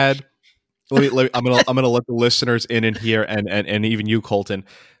had, I'm gonna let the listeners in here and even you, Colton.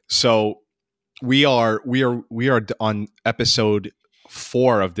 So we are on episode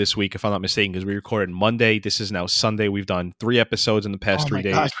 4 of this week, if I'm not mistaken, because we recorded Monday. This is now Sunday. We've done 3 episodes in the past 3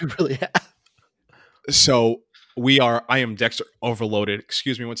 days. Gosh, we really have. So I am Dexter overloaded.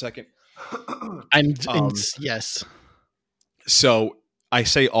 Excuse me 1 second. Yes. So I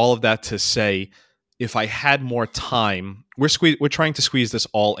say all of that to say, if I had more time, we're trying to squeeze this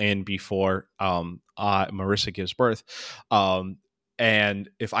all in before Marissa gives birth. And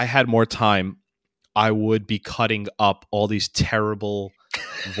if I had more time, I would be cutting up all these terrible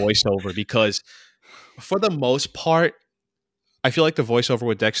voiceover, because for the most part, I feel like the voiceover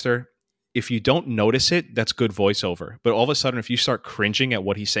with Dexter, if you don't notice it, that's good voiceover. But all of a sudden, if you start cringing at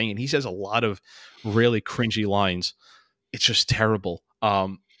what he's saying, and he says a lot of really cringy lines, it's just terrible.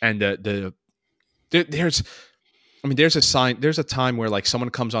 And there's a time where like someone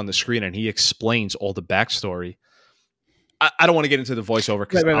comes on the screen and he explains all the backstory. I don't want to get into the voiceover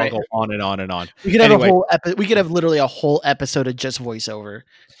because I'll go on and on and on. We could have we could have literally a whole episode of just voiceover.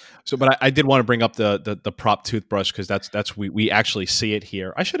 So, but I did want to bring up the prop toothbrush, because that's we actually see it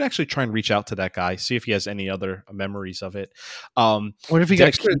here. I should actually try and reach out to that guy, see if he has any other memories of it. What if he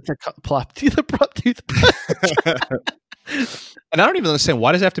got the prop toothbrush? And I don't even understand,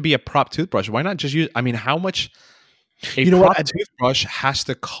 why does it have to be a prop toothbrush? Why not just use? I mean, how much a prop toothbrush has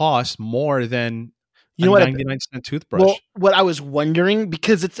to cost more than a 99-cent toothbrush? Well, what I was wondering,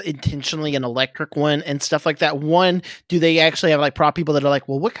 because it's intentionally an electric one and stuff like that, one, do they actually have like prop people that are like,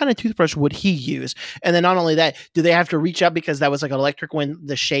 well, what kind of toothbrush would he use? And then not only that, do they have to reach out, because that was like an electric one,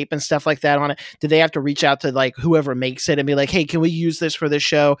 the shape and stuff like that on it? Do they have to reach out to like whoever makes it and be like, hey, can we use this for this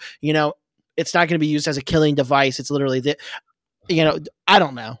show? You know, it's not going to be used as a killing device. It's literally I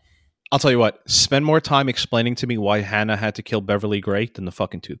don't know. I'll tell you what, spend more time explaining to me why Hannah had to kill Beverly Gray than the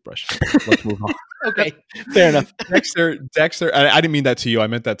fucking toothbrush. Let's move on. Okay, fair enough. Dexter, I didn't mean that to you. I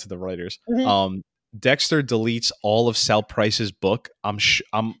meant that to the writers. Mm-hmm. Dexter deletes all of Sal Price's book. I'm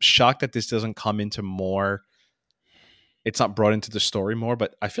shocked that this doesn't come into more. It's not brought into the story more,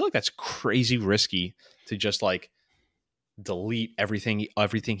 but I feel like that's crazy risky to just like delete everything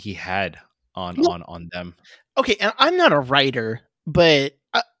he had on them. Okay, and I'm not a writer, but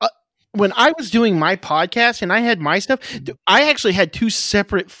when I was doing my podcast and I had my stuff, I actually had 2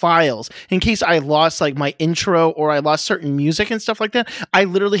 separate files in case I lost like my intro or I lost certain music and stuff like that. I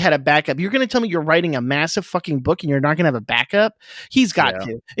literally had a backup. You're going to tell me you're writing a massive fucking book and you're not going to have a backup? He's got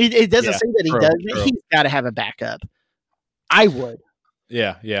to. It doesn't say that he does. True. He's got to have a backup. I would.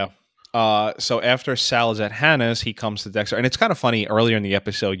 Yeah. So after Sal is at Hannah's, he comes to Dexter. And it's kind of funny, earlier in the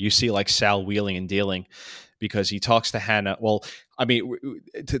episode, you see like Sal wheeling and dealing, because he talks to Hannah. Well, I mean,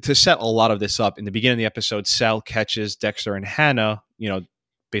 to set a lot of this up, in the beginning of the episode, Sal catches Dexter and Hannah,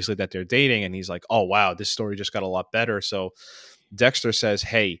 basically that they're dating. And he's like, oh, wow, this story just got a lot better. So Dexter says,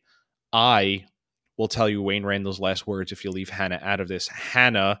 hey, I will tell you Wayne Randall's last words if you leave Hannah out of this.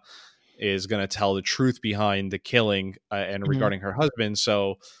 Hannah is going to tell the truth behind the killing and regarding her husband.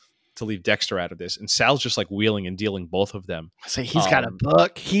 So to leave Dexter out of this. And Sal's just like wheeling and dealing both of them. So he's got a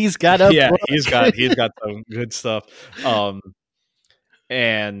book. He's got a book. he's got some good stuff.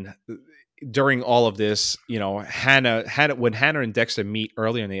 And during all of this, Hannah, when Hannah and Dexter meet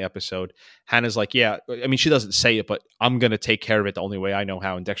earlier in the episode, Hannah's like, yeah, I mean, she doesn't say it, but I'm going to take care of it the only way I know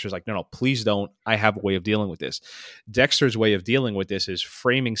how. And Dexter's like, no, please don't. I have a way of dealing with this. Dexter's way of dealing with this is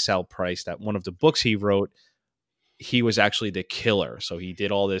framing Sal Price, that one of the books he wrote, he was actually the killer. So he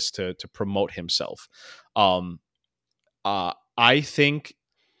did all this to promote himself. I think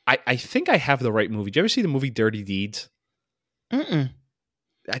I have the right movie. Did you ever see the movie Dirty Deeds? Mm-mm.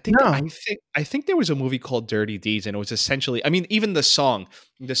 I think there was a movie called Dirty Deeds, and it was essentially, I mean, even the song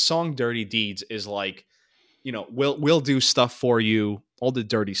Dirty Deeds is like, we'll do stuff for you, all the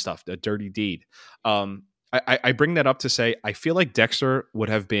dirty stuff, the dirty deed. I bring that up to say, I feel like Dexter would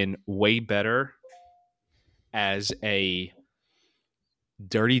have been way better as a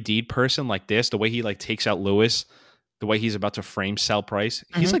dirty deed person like this, the way he like takes out Lewis, the way he's about to frame Sal Price.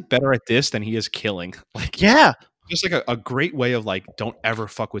 He's like better at this than he is killing. Like, yeah. Just like a great way of like, don't ever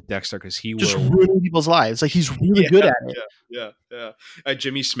fuck with Dexter, because he just will ruin people's lives. Like, he's really good at it. Yeah.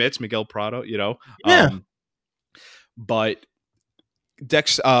 Jimmy Smits, Miguel Prado, Yeah. But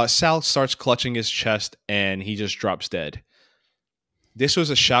Sal starts clutching his chest and he just drops dead. this was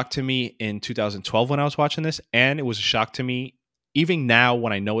a shock to me in 2012 when I was watching this, and it was a shock to me even now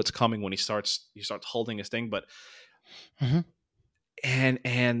when I know it's coming, when he starts holding his thing. But Mhm.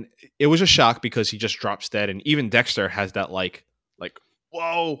 and it was a shock because he just drops dead, and even Dexter has that like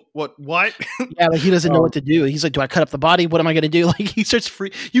whoa, what Yeah, like he doesn't know what to do. He's like, do I cut up the body? What am I going to do? Like he starts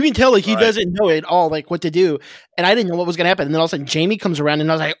free. You can tell like he Right. doesn't know at all like what to do. And I didn't know what was going to happen. And then all of a sudden Jamie comes around and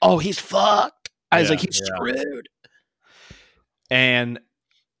I was like, oh, he's fucked. I was Yeah, like, he's yeah. screwed. And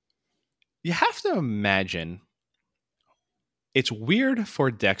you have to imagine it's weird for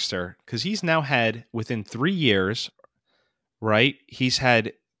Dexter because he's now had within 3 years, right? He's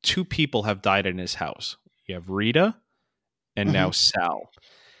had 2 people have died in his house. You have Rita and now Sal.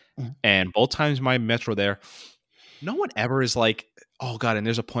 Mhm. And both times my Metro there, no one ever is like, oh God, and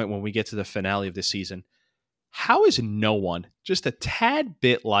there's a point when we get to the finale of this season. How is no one just a tad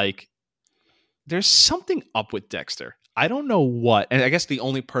bit like there's something up with Dexter? I don't know what. And I guess the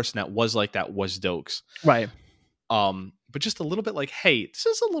only person that was like that was Dokes. Right. But just a little bit like, hey, this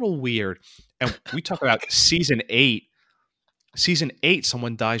is a little weird. And we talk about season 8. Season 8,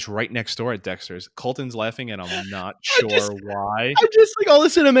 someone dies right next door at Dexter's. Colton's laughing, and I'm not sure why. I'm just like all of a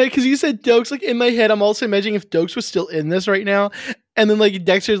sudden, because you said Dokes, like in my head, I'm also imagining if Dokes was still in this right now. And then like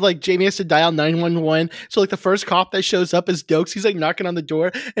Dexter's like, Jamie has to dial 911. So like the first cop that shows up is Dokes. He's like knocking on the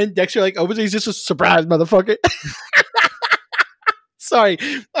door, and Dexter like opens it. He's just a surprise, motherfucker. Sorry.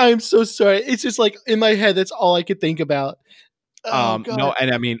 I'm so sorry. It's just like in my head, that's all I could think about. Oh, God. No,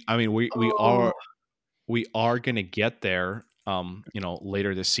 and I mean, we Oh. are gonna get there.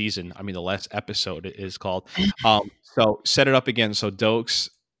 Later this season. I mean, the last episode is called. So set it up again. So Dokes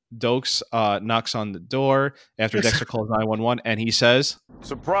knocks on the door after Dexter calls 911, and he says,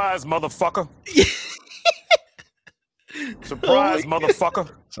 Surprise, motherfucker. Oh Surprise, my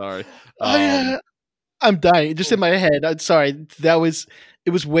motherfucker. "Sorry." I'm dying. Just in my head. I'm sorry.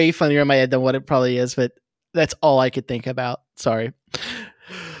 It was way funnier in my head than what it probably is, but that's all I could think about. Sorry.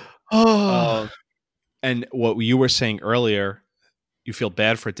 Oh. And what you were saying earlier, you feel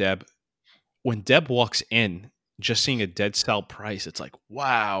bad for Deb. When Deb walks in, just seeing a dead Sal Price, it's like,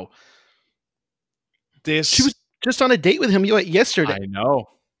 wow. She was just on a date with him yesterday. I know.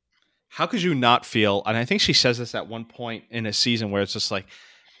 How could you not feel? And I think she says this at one point in a season where it's just like,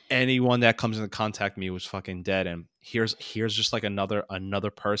 anyone that comes into contact with me was fucking dead, and here's just like another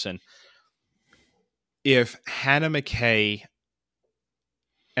person. If Hannah McKay,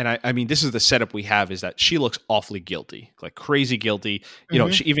 and I mean, this is the setup we have, is that she looks awfully guilty, like crazy guilty. You know,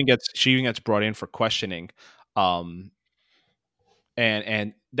 she even gets brought in for questioning, and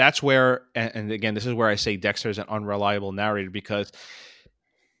that's where, and again, this is where I say Dexter is an unreliable narrator, because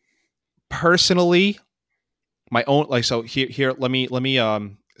personally, my own, like, so here let me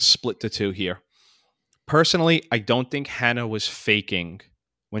split the two here. Personally, I don't think Hannah was faking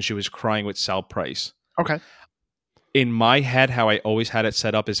when she was crying with Sal Price. Okay. In my head, how I always had it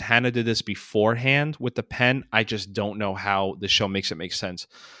set up is Hannah did this beforehand with the pen. I just don't know how the show makes it make sense.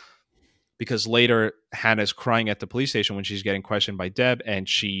 Because later, Hannah's crying at the police station when she's getting questioned by Deb, and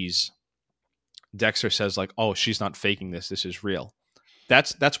Dexter says like, "Oh, she's not faking this. This is real."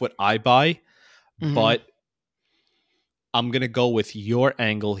 That's what I buy. But I'm going to go with your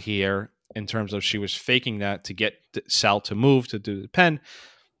angle here in terms of she was faking that to get Sal to move to do the pen.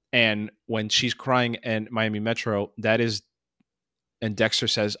 And when she's crying in Miami Metro, that is, and Dexter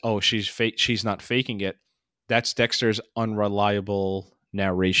says, "Oh, she's not faking it." That's Dexter's unreliable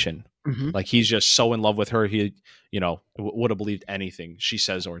narration. Like, he's just so in love with her, he, would have believed anything she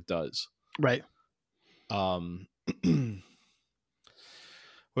says or does. Right. What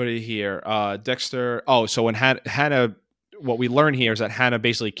do you hear? Dexter. Oh, so when Hannah, what we learn here is that Hannah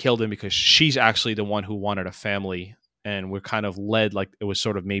basically killed him because she's actually the one who wanted a family. And we're kind of led like it was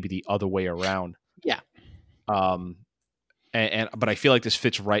sort of maybe the other way around. Yeah. But I feel like this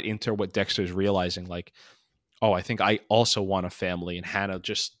fits right into what Dexter's realizing. Like, oh, I think I also want a family, and Hannah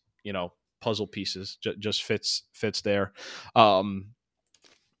just, puzzle pieces just fits there. And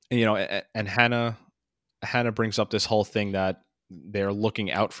Hannah brings up this whole thing that they're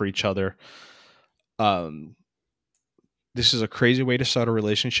looking out for each other. This is a crazy way to start a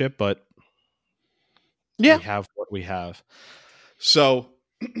relationship, but yeah, we have what we have. So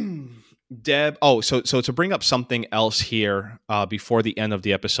Deb, so to bring up something else here before the end of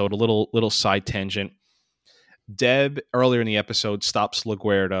the episode, a little side tangent. Deb earlier in the episode stops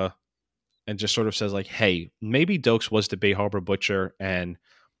LaGuardia and just sort of says like, "Hey, maybe Dokes was the Bay Harbor Butcher, and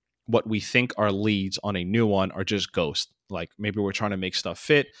what we think are leads on a new one are just ghosts. Like, maybe we're trying to make stuff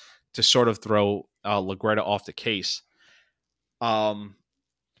fit to sort of throw LaGuardia off the case."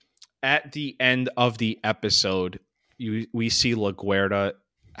 At the end of the episode, we see LaGuerta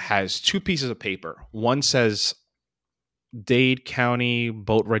has two pieces of paper. One says Dade County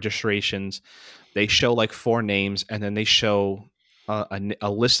boat registrations. They show like 4 names, and then they show a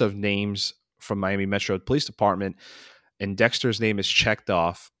list of names from Miami Metro Police Department, and Dexter's name is checked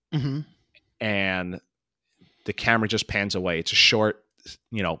off, and the camera just pans away. It's a short,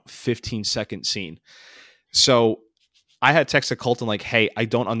 15-second scene. So I had texted Colton like, hey, I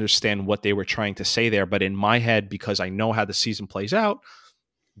don't understand what they were trying to say there, but in my head, because I know how the season plays out,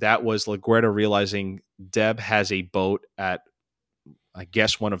 that was LaGuerta realizing Deb has a boat at, I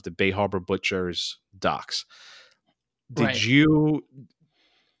guess, one of the Bay Harbor Butchers docks. Did you?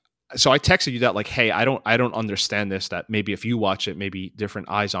 So I texted you that like, hey, I don't understand this. That maybe if you watch it, maybe different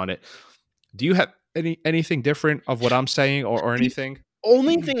eyes on it. Do you have anything different of what I'm saying or anything?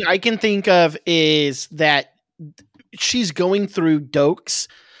 Only thing I can think of is that she's going through Doak's,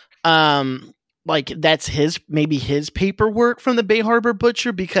 like that's his paperwork from the Bay Harbor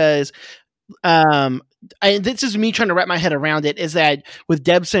Butcher, because this is me trying to wrap my head around it, is that with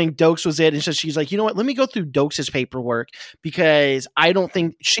Deb saying Dokes was it, and so she's like, you know what, let me go through Dokes' paperwork, because I don't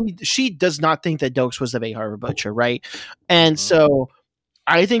think she does not think that Dokes was the Bay Harbor Butcher, right? And so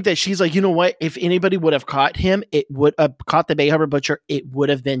I think that she's like, you know what, if anybody would have caught him, it would have caught the Bay Harbor Butcher, it would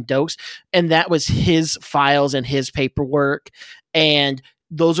have been Dokes, and that was his files and his paperwork, and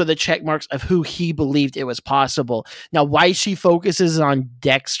those are the check marks of who he believed it was possible. Now, why she focuses on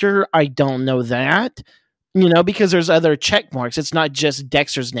Dexter, I don't know that, because there's other check marks. It's not just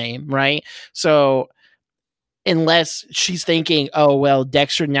Dexter's name, right? So unless she's thinking, oh, well,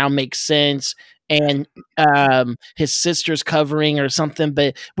 Dexter now makes sense, and his sister's covering or something,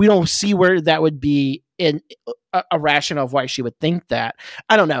 but we don't see where that would be in a rationale of why she would think that.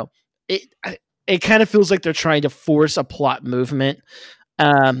 I don't know. It kind of feels like they're trying to force a plot movement.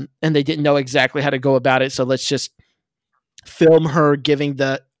 And they didn't know exactly how to go about it, so let's just film her giving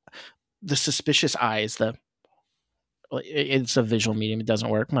the suspicious eyes. It's a visual medium; it doesn't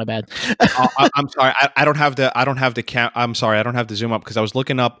work. My bad. I'm sorry. I don't have the. I'm sorry. I don't have the zoom up because I was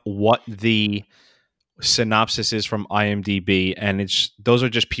looking up what the synopsis is from IMDb, and those are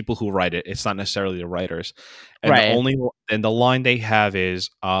just people who write it. It's not necessarily the writers. And the line they have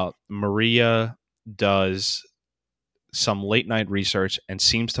is Maria does some late night research and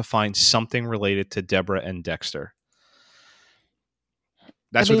seems to find something related to Deborah and Dexter.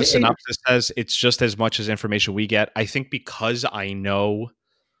 That's what the synopsis says. It's just as much as information we get. I think because I know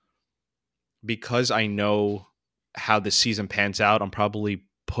how the season pans out, I'm probably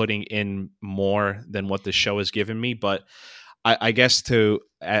putting in more than what the show has given me. But I guess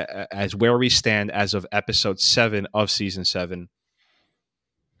as where we stand as of episode 7 of season 7,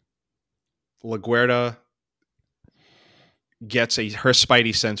 LaGuerta gets her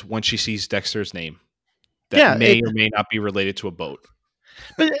spidey sense when she sees Dexter's name that may or may not be related to a boat.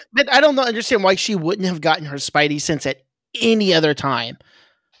 But I don't understand why she wouldn't have gotten her spidey sense at any other time.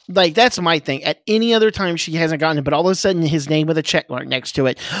 Like, that's my thing. At any other time, she hasn't gotten it, but all of a sudden, his name with a check mark next to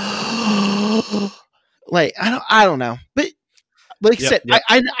it. Like, I don't know. But like I said,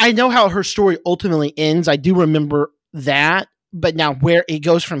 I know how her story ultimately ends. I do remember that. But now where it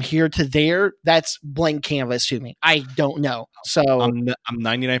goes from here to there, that's blank canvas to me. I don't know. So I'm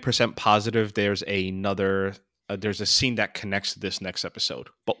 99% positive there's there's a scene that connects to this next episode,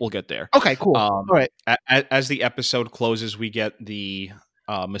 but we'll get there. Okay, cool. All right. As the episode closes, we get the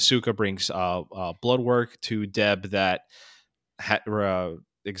Masuka brings blood work to Deb that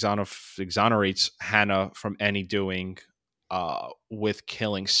exonerates Hannah from any doing with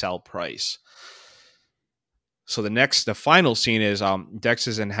killing Sal Price. So the final scene is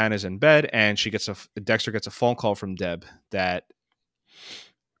Dexter's and Hannah's in bed, and Dexter gets a phone call from Deb that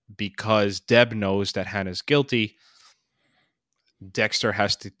because Deb knows that Hannah's guilty, Dexter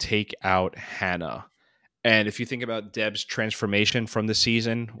has to take out Hannah. And if you think about Deb's transformation from the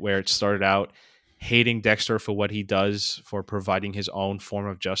season, where it started out hating Dexter for what he does for providing his own form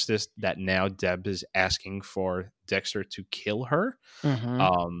of justice, that now Deb is asking for Dexter to kill her.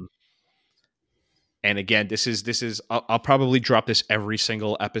 Mm-hmm. And again, this is I'll probably drop this every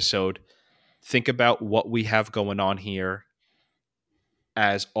single episode. Think about what we have going on here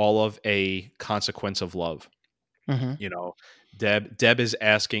as all of a consequence of love. Mm-hmm. Deb is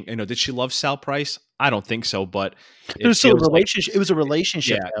asking, did she love Sal Price? I don't think so, but it was still a relationship. It was a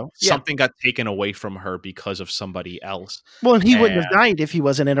relationship, though. Something got taken away from her because of somebody else. Well, and he wouldn't have died if he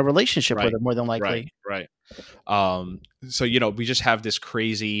wasn't in a relationship with her, more than likely. Right. So we just have this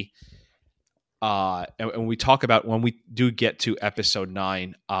crazy. And we talk about when we do get to episode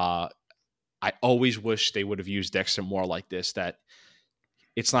 9, I always wish they would have used Dexter more like this, that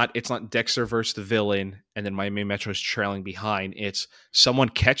it's not Dexter versus the villain, and then Miami Metro is trailing behind. It's someone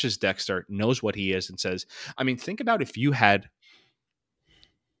catches Dexter, knows what he is, and says, I mean, think about if you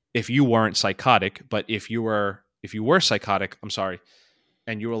weren't psychotic, but if you were psychotic, I'm sorry,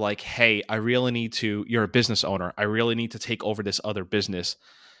 and you were like, hey, you're a business owner, I really need to take over this other business.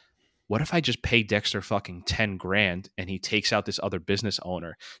 What if I just pay Dexter fucking $10,000 and he takes out this other business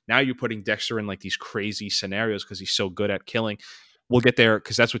owner? Now you're putting Dexter in like these crazy scenarios because he's so good at killing. We'll get there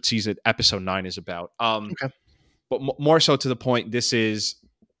because that's what episode 9 is about. Okay. But more so to the point, this is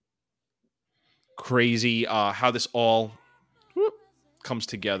crazy how this all comes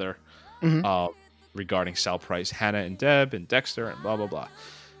together regarding Sal Price, Hannah and Deb and Dexter and blah, blah, blah.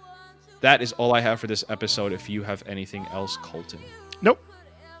 That is all I have for this episode. If you have anything else, Colton. Nope.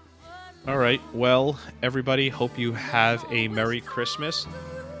 All right. Well, everybody, hope you have a Merry Christmas.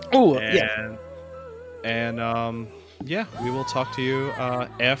 Oh, yeah. And yeah, we will talk to you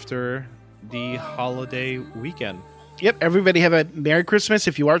after the holiday weekend. Yep. Everybody have a Merry Christmas.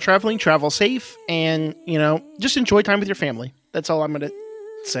 If you are traveling, travel safe, and just enjoy time with your family. That's all I'm going to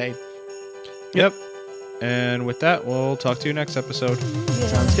say. Yep. And with that, we'll talk to you next episode.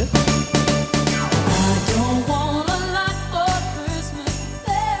 Sounds good.